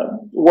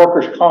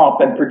workers' comp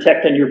and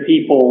protecting your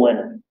people,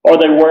 and are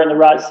they wearing the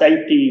right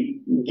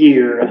safety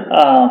gear?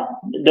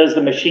 Does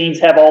the machines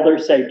have all their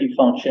safety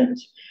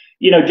functions?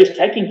 Just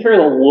taking care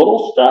of the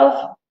little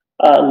stuff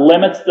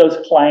limits those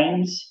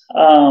claims.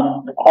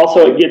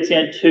 Also, it gets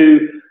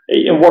into,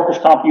 in workers'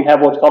 comp, you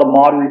have what's called a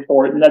mod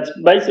report, and that's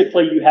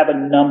basically you have a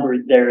number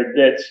there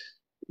that's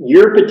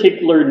your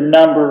particular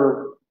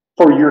number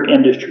for your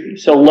industry.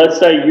 So let's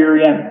say you're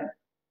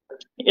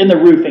in the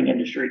roofing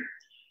industry.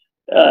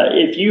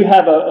 If you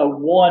have a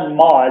 1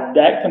 mod,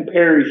 that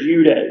compares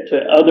you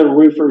to other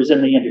roofers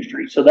in the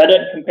industry. So that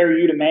doesn't compare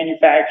you to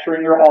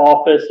manufacturing or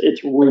office,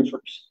 it's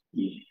roofers.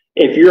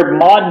 If your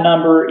mod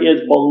number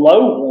is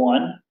below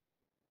 1,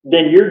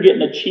 then you're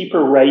getting a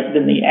cheaper rate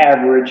than the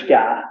average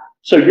guy.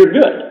 So you're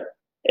good.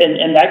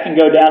 And that can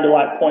go down to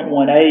like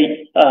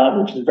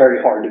 0.18, which is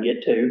very hard to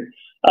get to.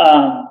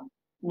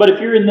 But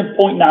if you're in the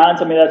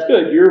 0.9s, I mean, that's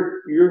good.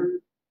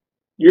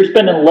 You're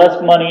spending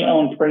less money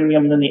on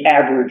premium than the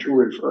average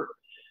roofer.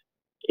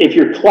 if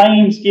your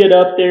claims get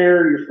up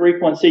there, your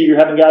frequency, you're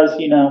having guys,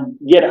 you know,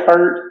 get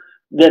hurt,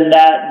 then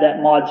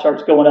that mod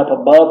starts going up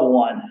above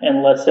 1.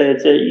 And let's say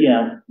it's at, you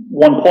know,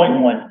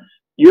 1.1.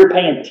 You're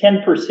paying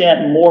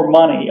 10% more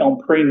money on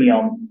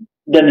premium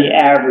than the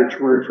average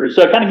roofer.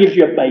 So it kind of gives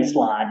you a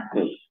baseline.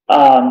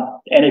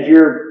 And if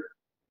you're,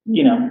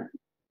 you know,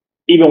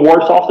 even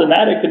worse off than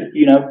that, it could,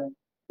 you know,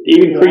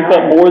 even creep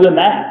up more than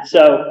that.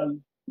 So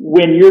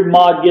when your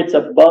mod gets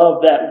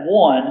above that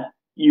 1,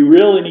 you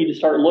really need to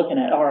start looking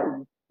at, all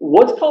right,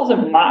 what's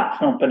causing my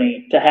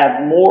company to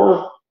have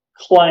more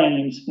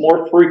claims,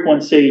 more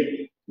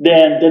frequency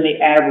than the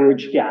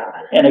average guy?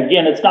 And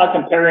again, it's not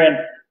comparing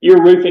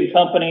your roofing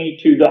company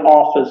to the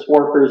office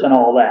workers and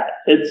all that.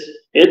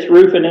 It's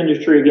roofing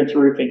industry against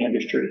roofing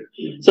industry.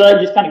 So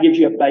that just kind of gives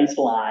you a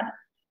baseline.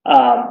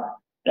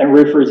 And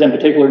roofers in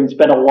particular can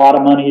spend a lot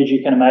of money, as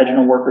you can imagine,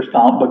 on workers'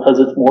 comp because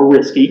it's more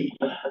risky.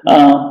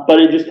 But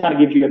it just kind of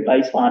gives you a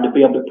baseline to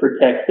be able to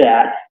protect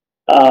that.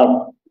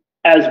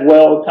 As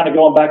well, kind of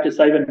going back to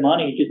saving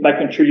money, just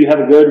making sure you have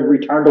a good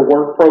return to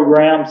work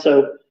program.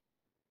 So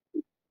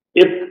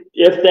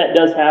if that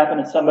does happen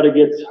and somebody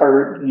gets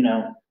hurt, you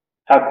know,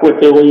 how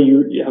quickly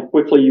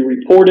you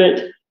report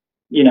it,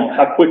 you know,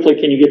 how quickly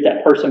can you get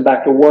that person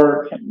back to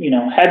work? You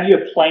know, have you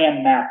a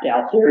plan mapped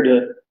out there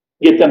to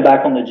get them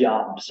back on the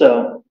job?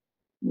 So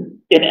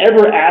in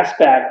every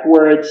aspect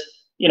where it's,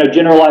 you know,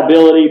 general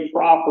liability,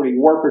 property,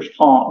 workers'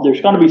 comp,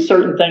 there's going to be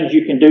certain things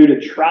you can do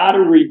to try to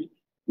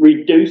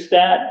reduce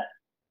that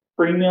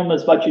premium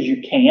as much as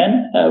you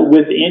can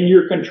within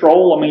your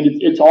control. I mean,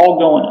 it's all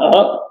going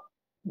up,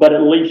 but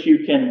at least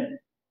you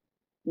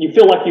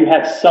feel like you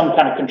have some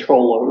kind of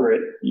control over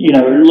it, you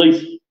know, or at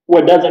least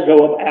where it doesn't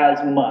go up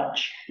as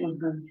much. Let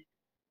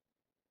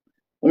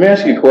me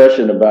ask you a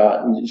question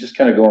about just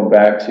kind of going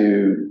back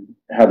to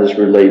how this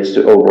relates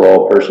to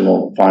overall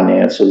personal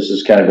finance. So this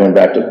is kind of going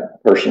back to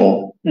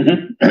personal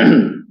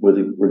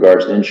with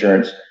regards to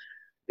insurance.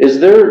 Is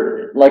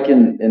there, like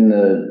in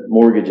the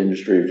mortgage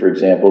industry, for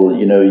example,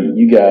 you know,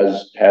 you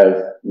guys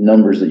have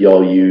numbers that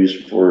y'all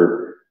use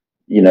for,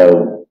 you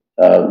know,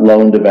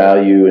 loan to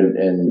value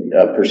and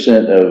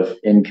percent of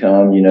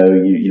income. You know,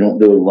 you don't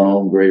do a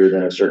loan greater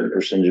than a certain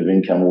percentage of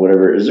income or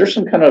whatever. Is there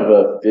some kind of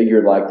a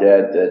figure like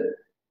that,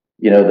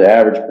 you know, the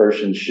average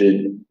person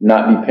should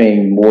not be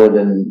paying more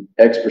than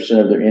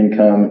X% of their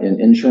income in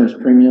insurance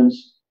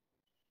premiums?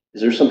 Is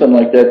there something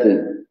like that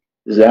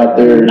is out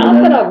there?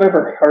 Not that I've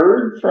ever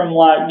heard from,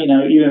 like, you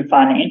know, even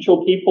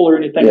financial people or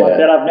anything like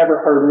that. I've never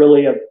heard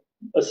really a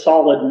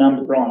solid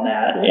number on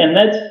that. And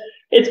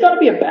it's got to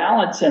be a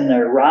balance in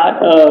there, right?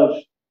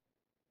 Of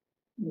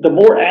the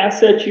more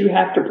assets you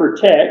have to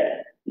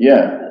protect,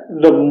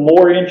 the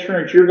more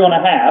insurance you're going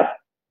to have.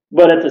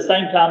 But at the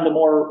same time, the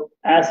more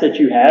assets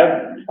you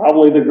have,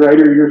 probably the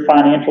greater your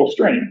financial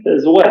strength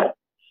as well.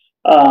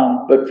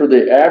 But for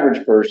the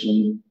average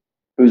person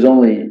who's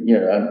only, you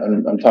know,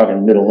 I'm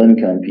talking middle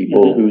income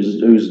people who's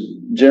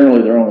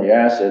generally their only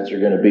assets are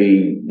going to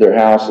be their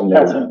house and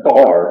their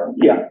car.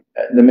 Yeah.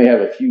 They may have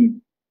a few,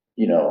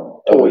 you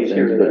know, other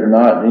things, but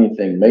not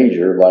anything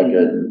major. Like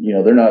you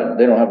know,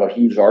 they don't have a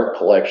huge art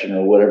collection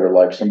or whatever,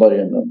 like somebody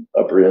in the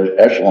upper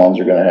echelons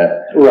are going to have.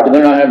 Right. So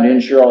they're not having to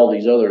insure all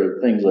these other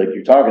things like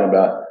you're talking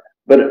about.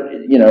 But,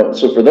 you know,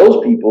 so for those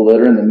people that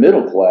are in the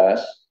middle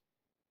class,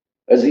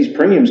 as these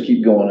premiums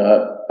keep going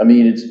up, I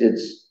mean, it's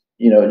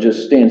you know, it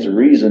just stands to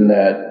reason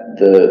that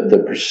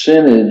the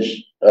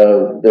percentage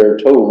of their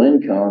total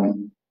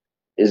income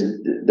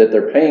is that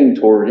they're paying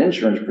toward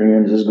insurance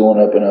premiums is going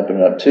up and up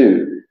and up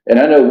too. And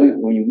I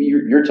know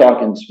you're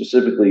talking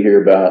specifically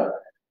here about,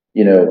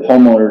 you know,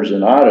 homeowners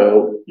and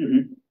auto.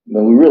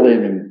 But we really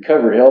haven't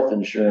covered health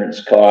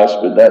insurance costs,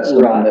 but that's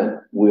something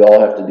that we all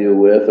have to deal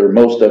with, or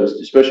most of us,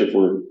 especially if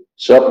we're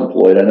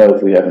self-employed. I know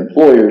if we have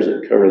employers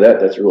that cover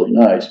that, that's really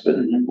nice, but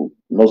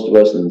most of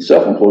us in the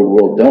self-employed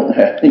world don't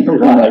have anything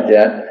like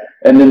that.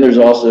 And then there's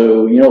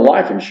also, you know,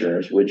 life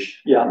insurance,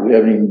 which we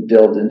haven't even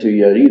delved into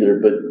yet either.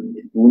 But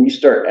when you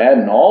start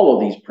adding all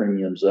of these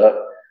premiums up,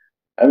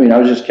 I mean, I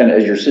was just kind of,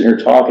 as you're sitting here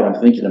talking, I'm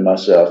thinking to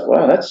myself,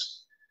 wow,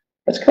 that's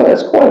quite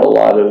a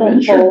lot of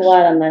insurance. A whole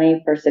lot of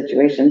money for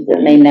situations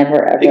that may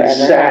never, ever,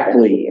 ever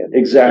happen to you.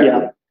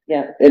 Exactly.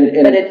 Yeah. And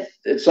but it's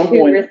at some too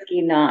point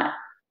risky not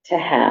to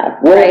have,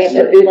 well, right?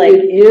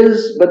 It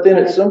is, but then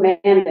at some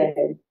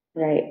mandated.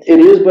 Right. It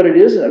is, but it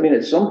isn't. I mean,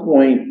 at some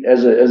point,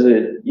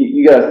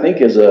 you got to think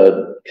as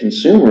a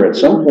consumer. At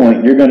some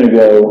point, you're going to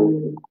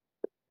go,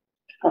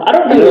 I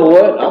don't know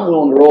what, I'm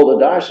willing to roll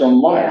the dice on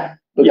life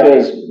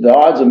because the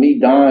odds of me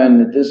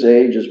dying at this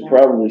age is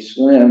probably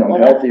slim.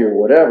 I'm healthy or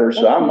whatever,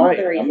 so I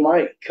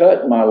might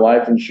cut my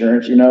life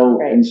insurance, you know.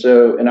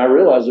 And I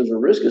realize there's a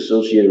risk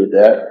associated with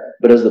that.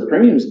 But as the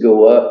premiums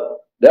go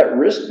up, that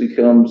risk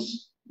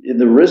becomes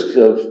the risk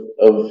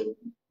of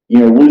you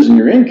know, losing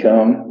your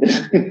income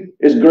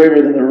is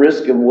greater than the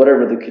risk of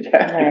whatever the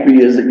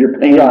catastrophe is that you're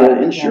paying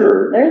to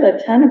insure. There's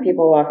a ton of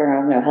people walking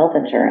around with no health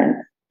insurance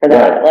for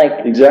that.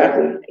 Like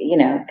exactly, you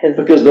know,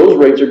 because those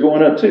rates are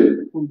going up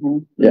too.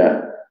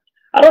 Yeah.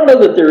 I don't know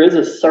that there is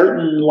a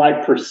certain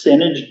like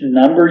percentage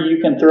number you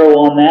can throw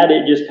on that.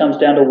 It just comes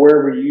down to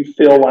wherever you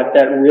feel like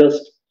that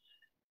risk,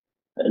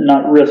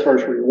 not risk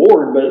versus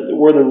reward, but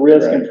where the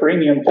risk and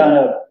premium kind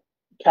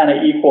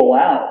of equal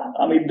out.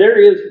 I mean, there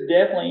is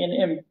definitely,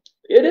 and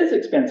it is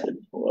expensive.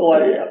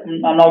 Like,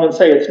 I'm not going to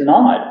say it's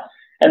not.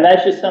 And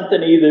that's just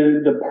something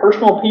either the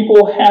personal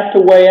people have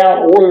to weigh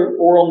out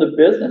or on the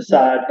business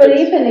side. But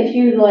even if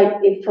you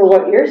if for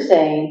what you're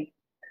saying,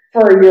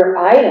 for your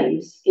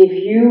items, if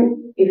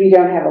you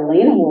don't have a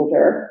lien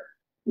holder,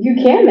 you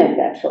can make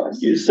that choice.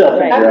 You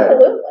self-insure.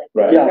 Absolutely.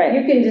 Right. Yeah.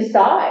 You can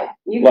decide.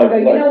 You can go,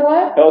 you know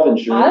what? Health I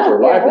insurance or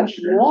don't care life what the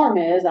insurance. norm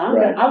is. I'm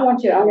going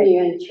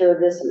to insure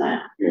this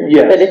amount.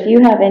 Yes. But if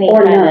you have any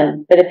Or kind none.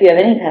 of, but if you have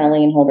any kind of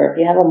lien holder, if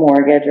you have a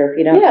mortgage or if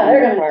you don't Yeah, own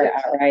they're your gonna car fix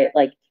it. outright,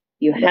 like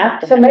you have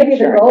to. So have maybe the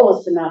insurance. goal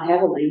is to not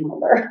have a lien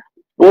holder.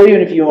 Well,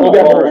 even if you want You to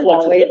got borrow,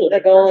 more Always the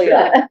goal,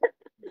 yeah.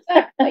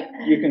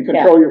 You can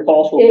control your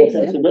costs with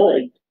Exactly.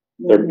 flexibility.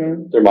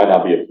 There might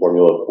not be a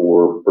formula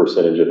for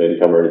percentage of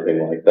income or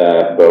anything like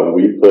that, but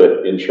we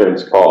put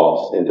insurance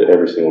costs into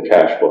every single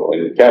cash flow.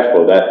 And cash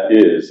flow, that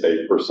is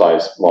a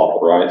precise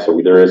model, right? So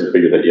there is a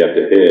figure that you have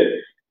to hit,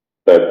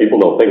 but people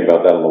don't think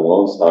about that on the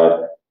loan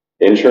side.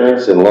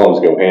 Insurance and loans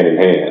go hand in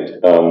hand.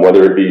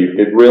 Whether it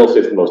be real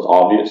estate's the most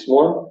obvious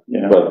one,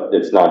 but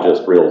it's not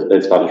just real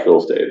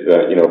estate.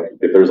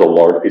 If there's a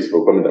large piece of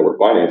equipment that we're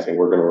financing,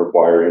 we're going to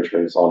require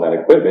insurance on that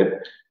equipment,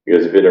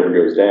 because if it ever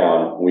goes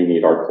down, we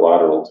need our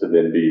collateral to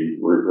then be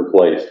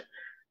replaced.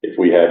 If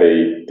we have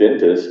a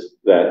dentist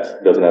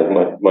that doesn't have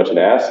much in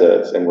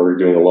assets and we're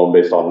doing a loan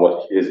based on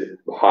what his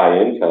high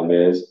income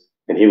is,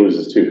 and he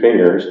loses 2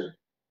 fingers,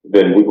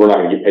 then we're not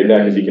going to get paid back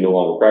because he can no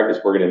longer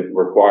practice. We're going to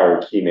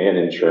require key man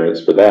insurance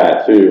for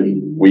that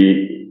too.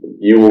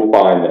 You will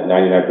find that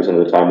 99%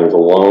 of the time there's a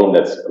loan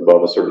that's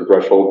above a certain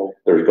threshold,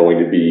 there's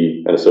going to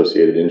be an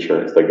associated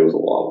insurance that goes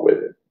along with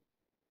it.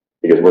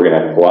 Because we're going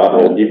to have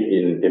collateral.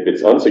 If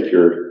it's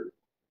unsecured,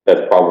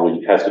 that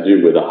probably has to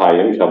do with a high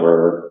income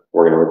earner.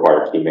 We're going to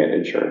require key man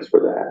insurance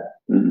for that.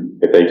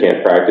 If they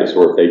can't practice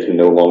or if they can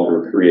no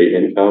longer create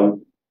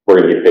income, we're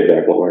going to get paid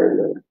back one way or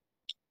the other.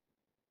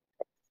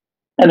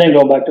 And then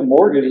going back to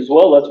mortgage as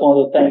well, that's one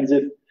of the things,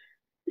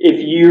 if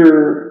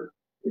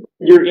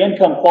your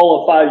income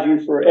qualifies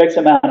you for X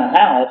amount of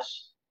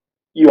house,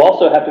 you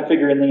also have to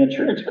figure in the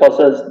insurance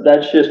cost.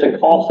 That's just a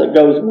cost that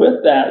goes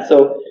with that.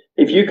 So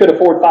if you could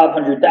afford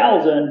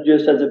 $500,000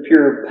 just as a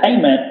pure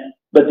payment,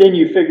 but then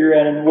you figure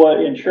in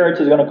what insurance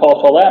is going to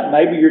cost all that,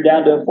 maybe you're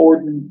down to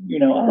affording, I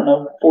don't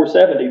know,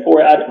 $470.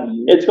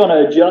 It's going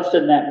to adjust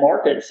in that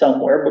market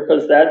somewhere,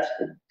 because that's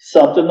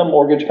something the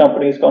mortgage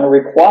company is going to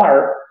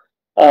require.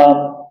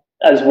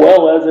 As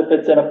well as if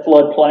it's in a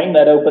floodplain,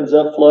 that opens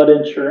up flood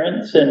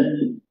insurance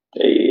and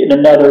in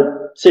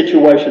another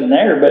situation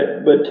there.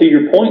 But to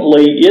your point,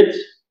 Lee,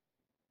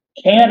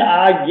 can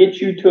I get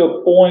you to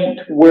a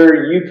point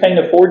where you can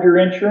afford your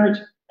insurance?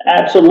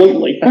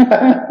 Absolutely.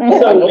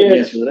 So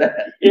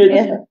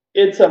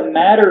it's a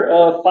matter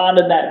of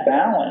finding that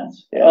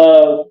balance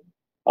of,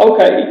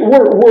 okay,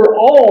 we're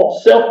all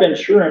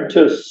self-insuring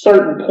to a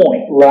certain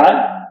point,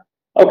 right?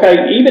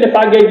 Okay, even if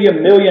I gave you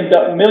 $1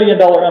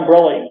 million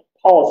umbrella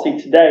policy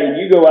today, and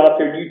you go out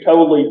there and you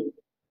totally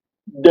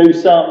do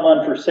something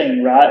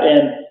unforeseen, right?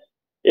 And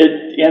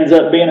it ends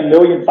up being $1.5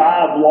 million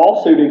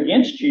lawsuit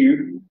against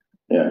you.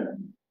 Yeah.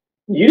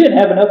 You didn't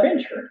have enough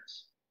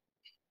insurance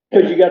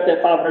because you got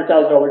that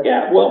 $500,000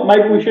 gap. Well,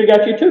 maybe we should have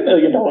got you $2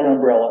 million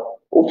umbrella.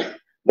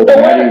 But no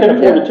one can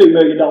afford a $2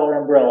 million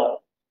umbrella.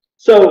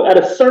 So at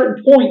a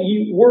certain point,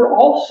 we're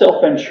all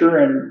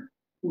self-insuring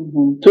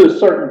to a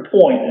certain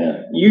point.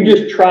 You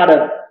just try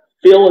to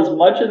fill as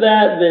much of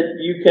that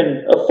you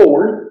can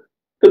afford.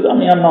 Because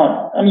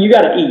you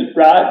got to eat,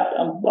 right?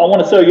 I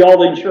want to sell you all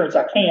the insurance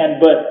I can,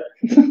 but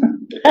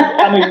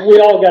we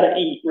all got to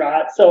eat,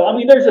 right? So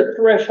there's a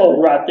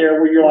threshold right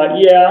there where you're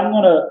like, yeah, I'm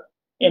going to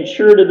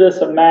insure to this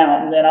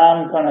amount, and then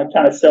I'm going to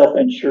kind of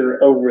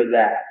self-insure over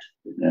that.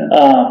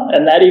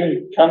 And that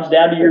even comes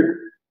down to your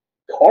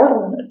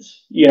car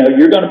limits.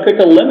 You're going to pick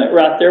a limit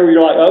right there where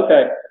you're like,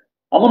 okay,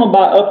 I'm going to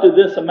buy up to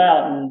this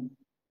amount and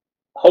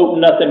hope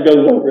nothing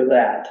goes over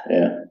that.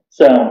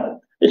 So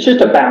it's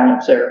just a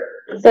balance there.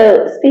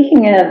 So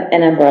speaking of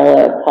an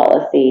umbrella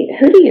policy,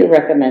 who do you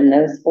recommend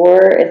those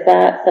for? Is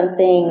that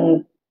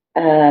something,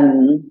 I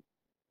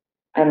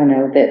don't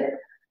know,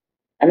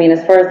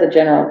 as far as the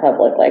general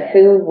public, like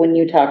who, when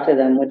you talk to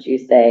them, would you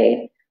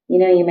say,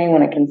 you may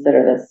want to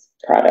consider this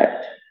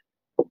product?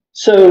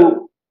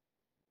 So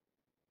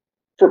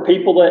for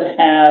people that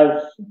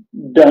have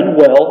done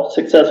well,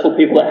 successful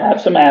people that have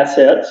some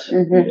assets,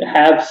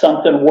 have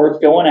something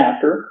worth going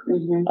after,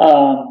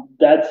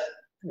 that's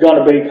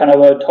going to be kind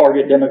of a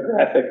target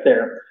demographic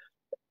there.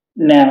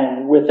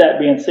 Now, with that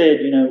being said,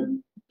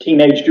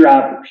 teenage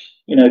drivers,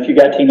 if you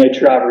got teenage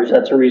drivers,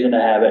 that's a reason to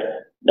have it.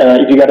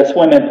 If you got a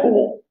swimming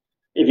pool,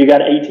 if you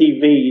got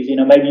ATVs,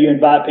 maybe you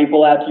invite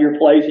people out to your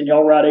place and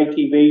y'all ride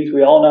ATVs.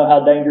 We all know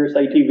how dangerous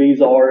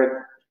ATVs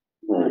are.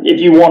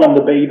 If you want them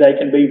to be, they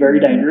can be very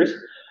dangerous.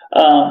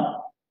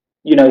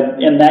 you know,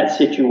 in that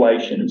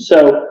situation.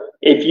 So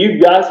if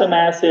you've got some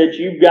assets,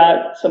 you've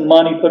got some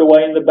money put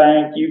away in the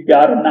bank, you've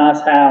got a nice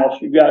house,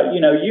 you've got,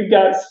 you know, you've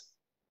got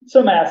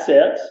some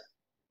assets,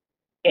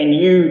 and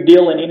you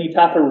deal in any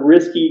type of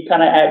risky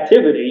kind of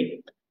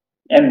activity,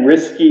 and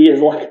risky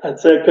is, like I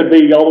said, could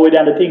be all the way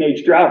down to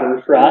teenage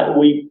drivers, right?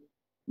 We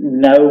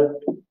know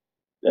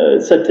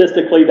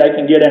statistically they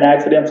can get in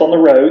accidents on the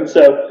road.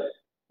 So,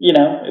 you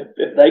know,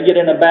 if they get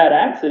in a bad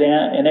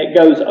accident and it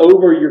goes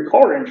over your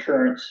car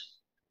insurance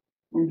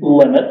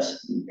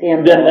limits,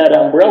 then that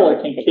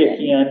umbrella can kick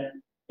in.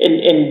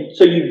 And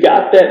so you've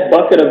got that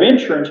bucket of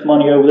insurance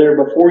money over there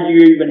before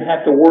you even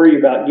have to worry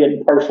about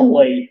getting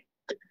personally,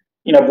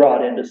 you know,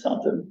 brought into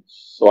something.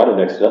 So I know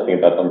next to nothing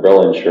about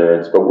umbrella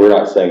insurance, but we're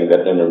not saying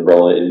that an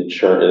umbrella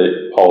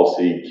insurance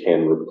policy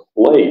can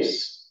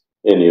replace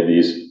any of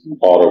these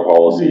auto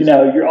policies.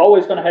 No, you're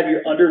always going to have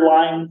your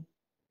underlying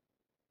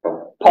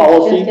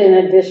policy. Just in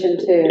addition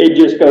to. It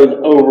just goes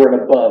over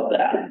and above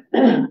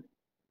that.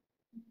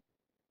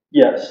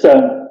 Yes,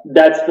 so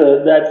that's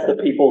the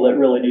people that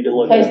really need to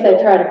look at it. In case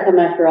they try to come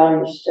after all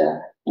your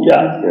stuff.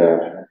 Yeah.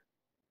 Yeah.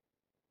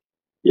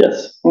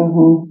 Yes.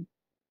 And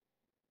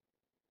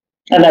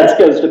that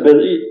goes to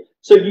business.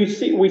 So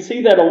we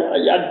see that.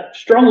 I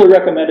strongly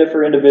recommend it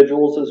for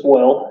individuals as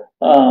well,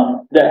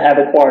 that have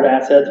acquired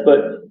assets,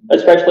 but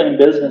especially in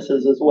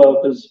businesses as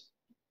well, because,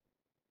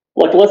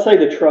 like, let's say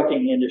the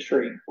trucking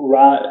industry,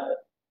 right?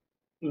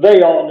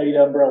 They all need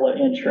umbrella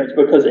insurance,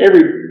 because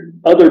every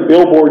other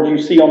billboard you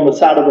see on the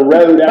side of the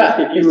road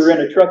asks if you were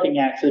in a trucking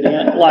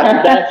accident.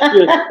 Like,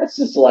 that's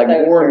just like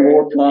more and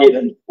more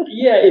common.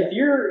 If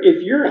you're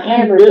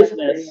in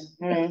business,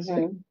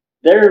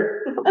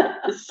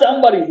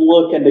 somebody's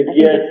looking to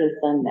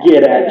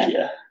get at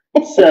you.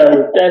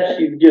 So that's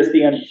just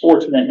the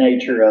unfortunate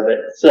nature of it.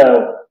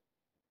 So,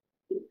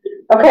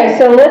 okay,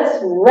 so let's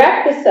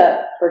wrap this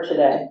up for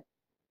today.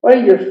 What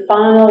are your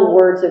final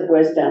words of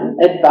wisdom,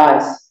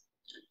 advice?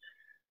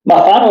 My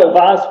final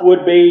advice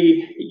would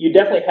be, you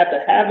definitely have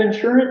to have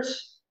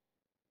insurance.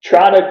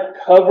 Try to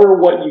cover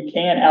what you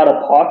can out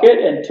of pocket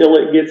until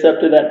it gets up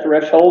to that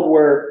threshold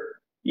where,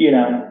 you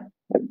know,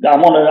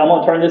 I'm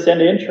gonna turn this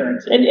into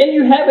insurance. And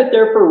you have it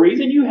there for a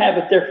reason. You have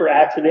it there for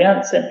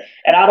accidents. And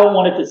I don't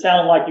want it to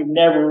sound like you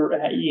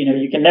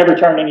can never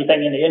turn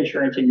anything into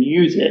insurance and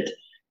use it.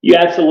 You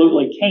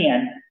absolutely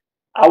can.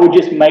 I would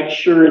just make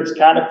sure it's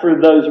kind of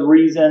for those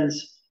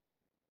reasons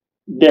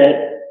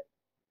that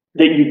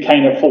you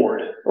can't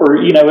afford, or,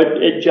 you know,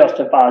 it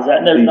justifies that.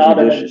 And there's not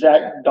an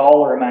exact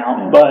dollar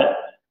amount, but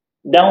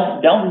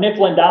don't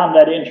nickel and dime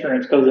that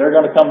insurance, because they're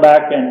going to come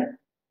back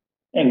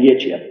and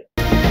get you.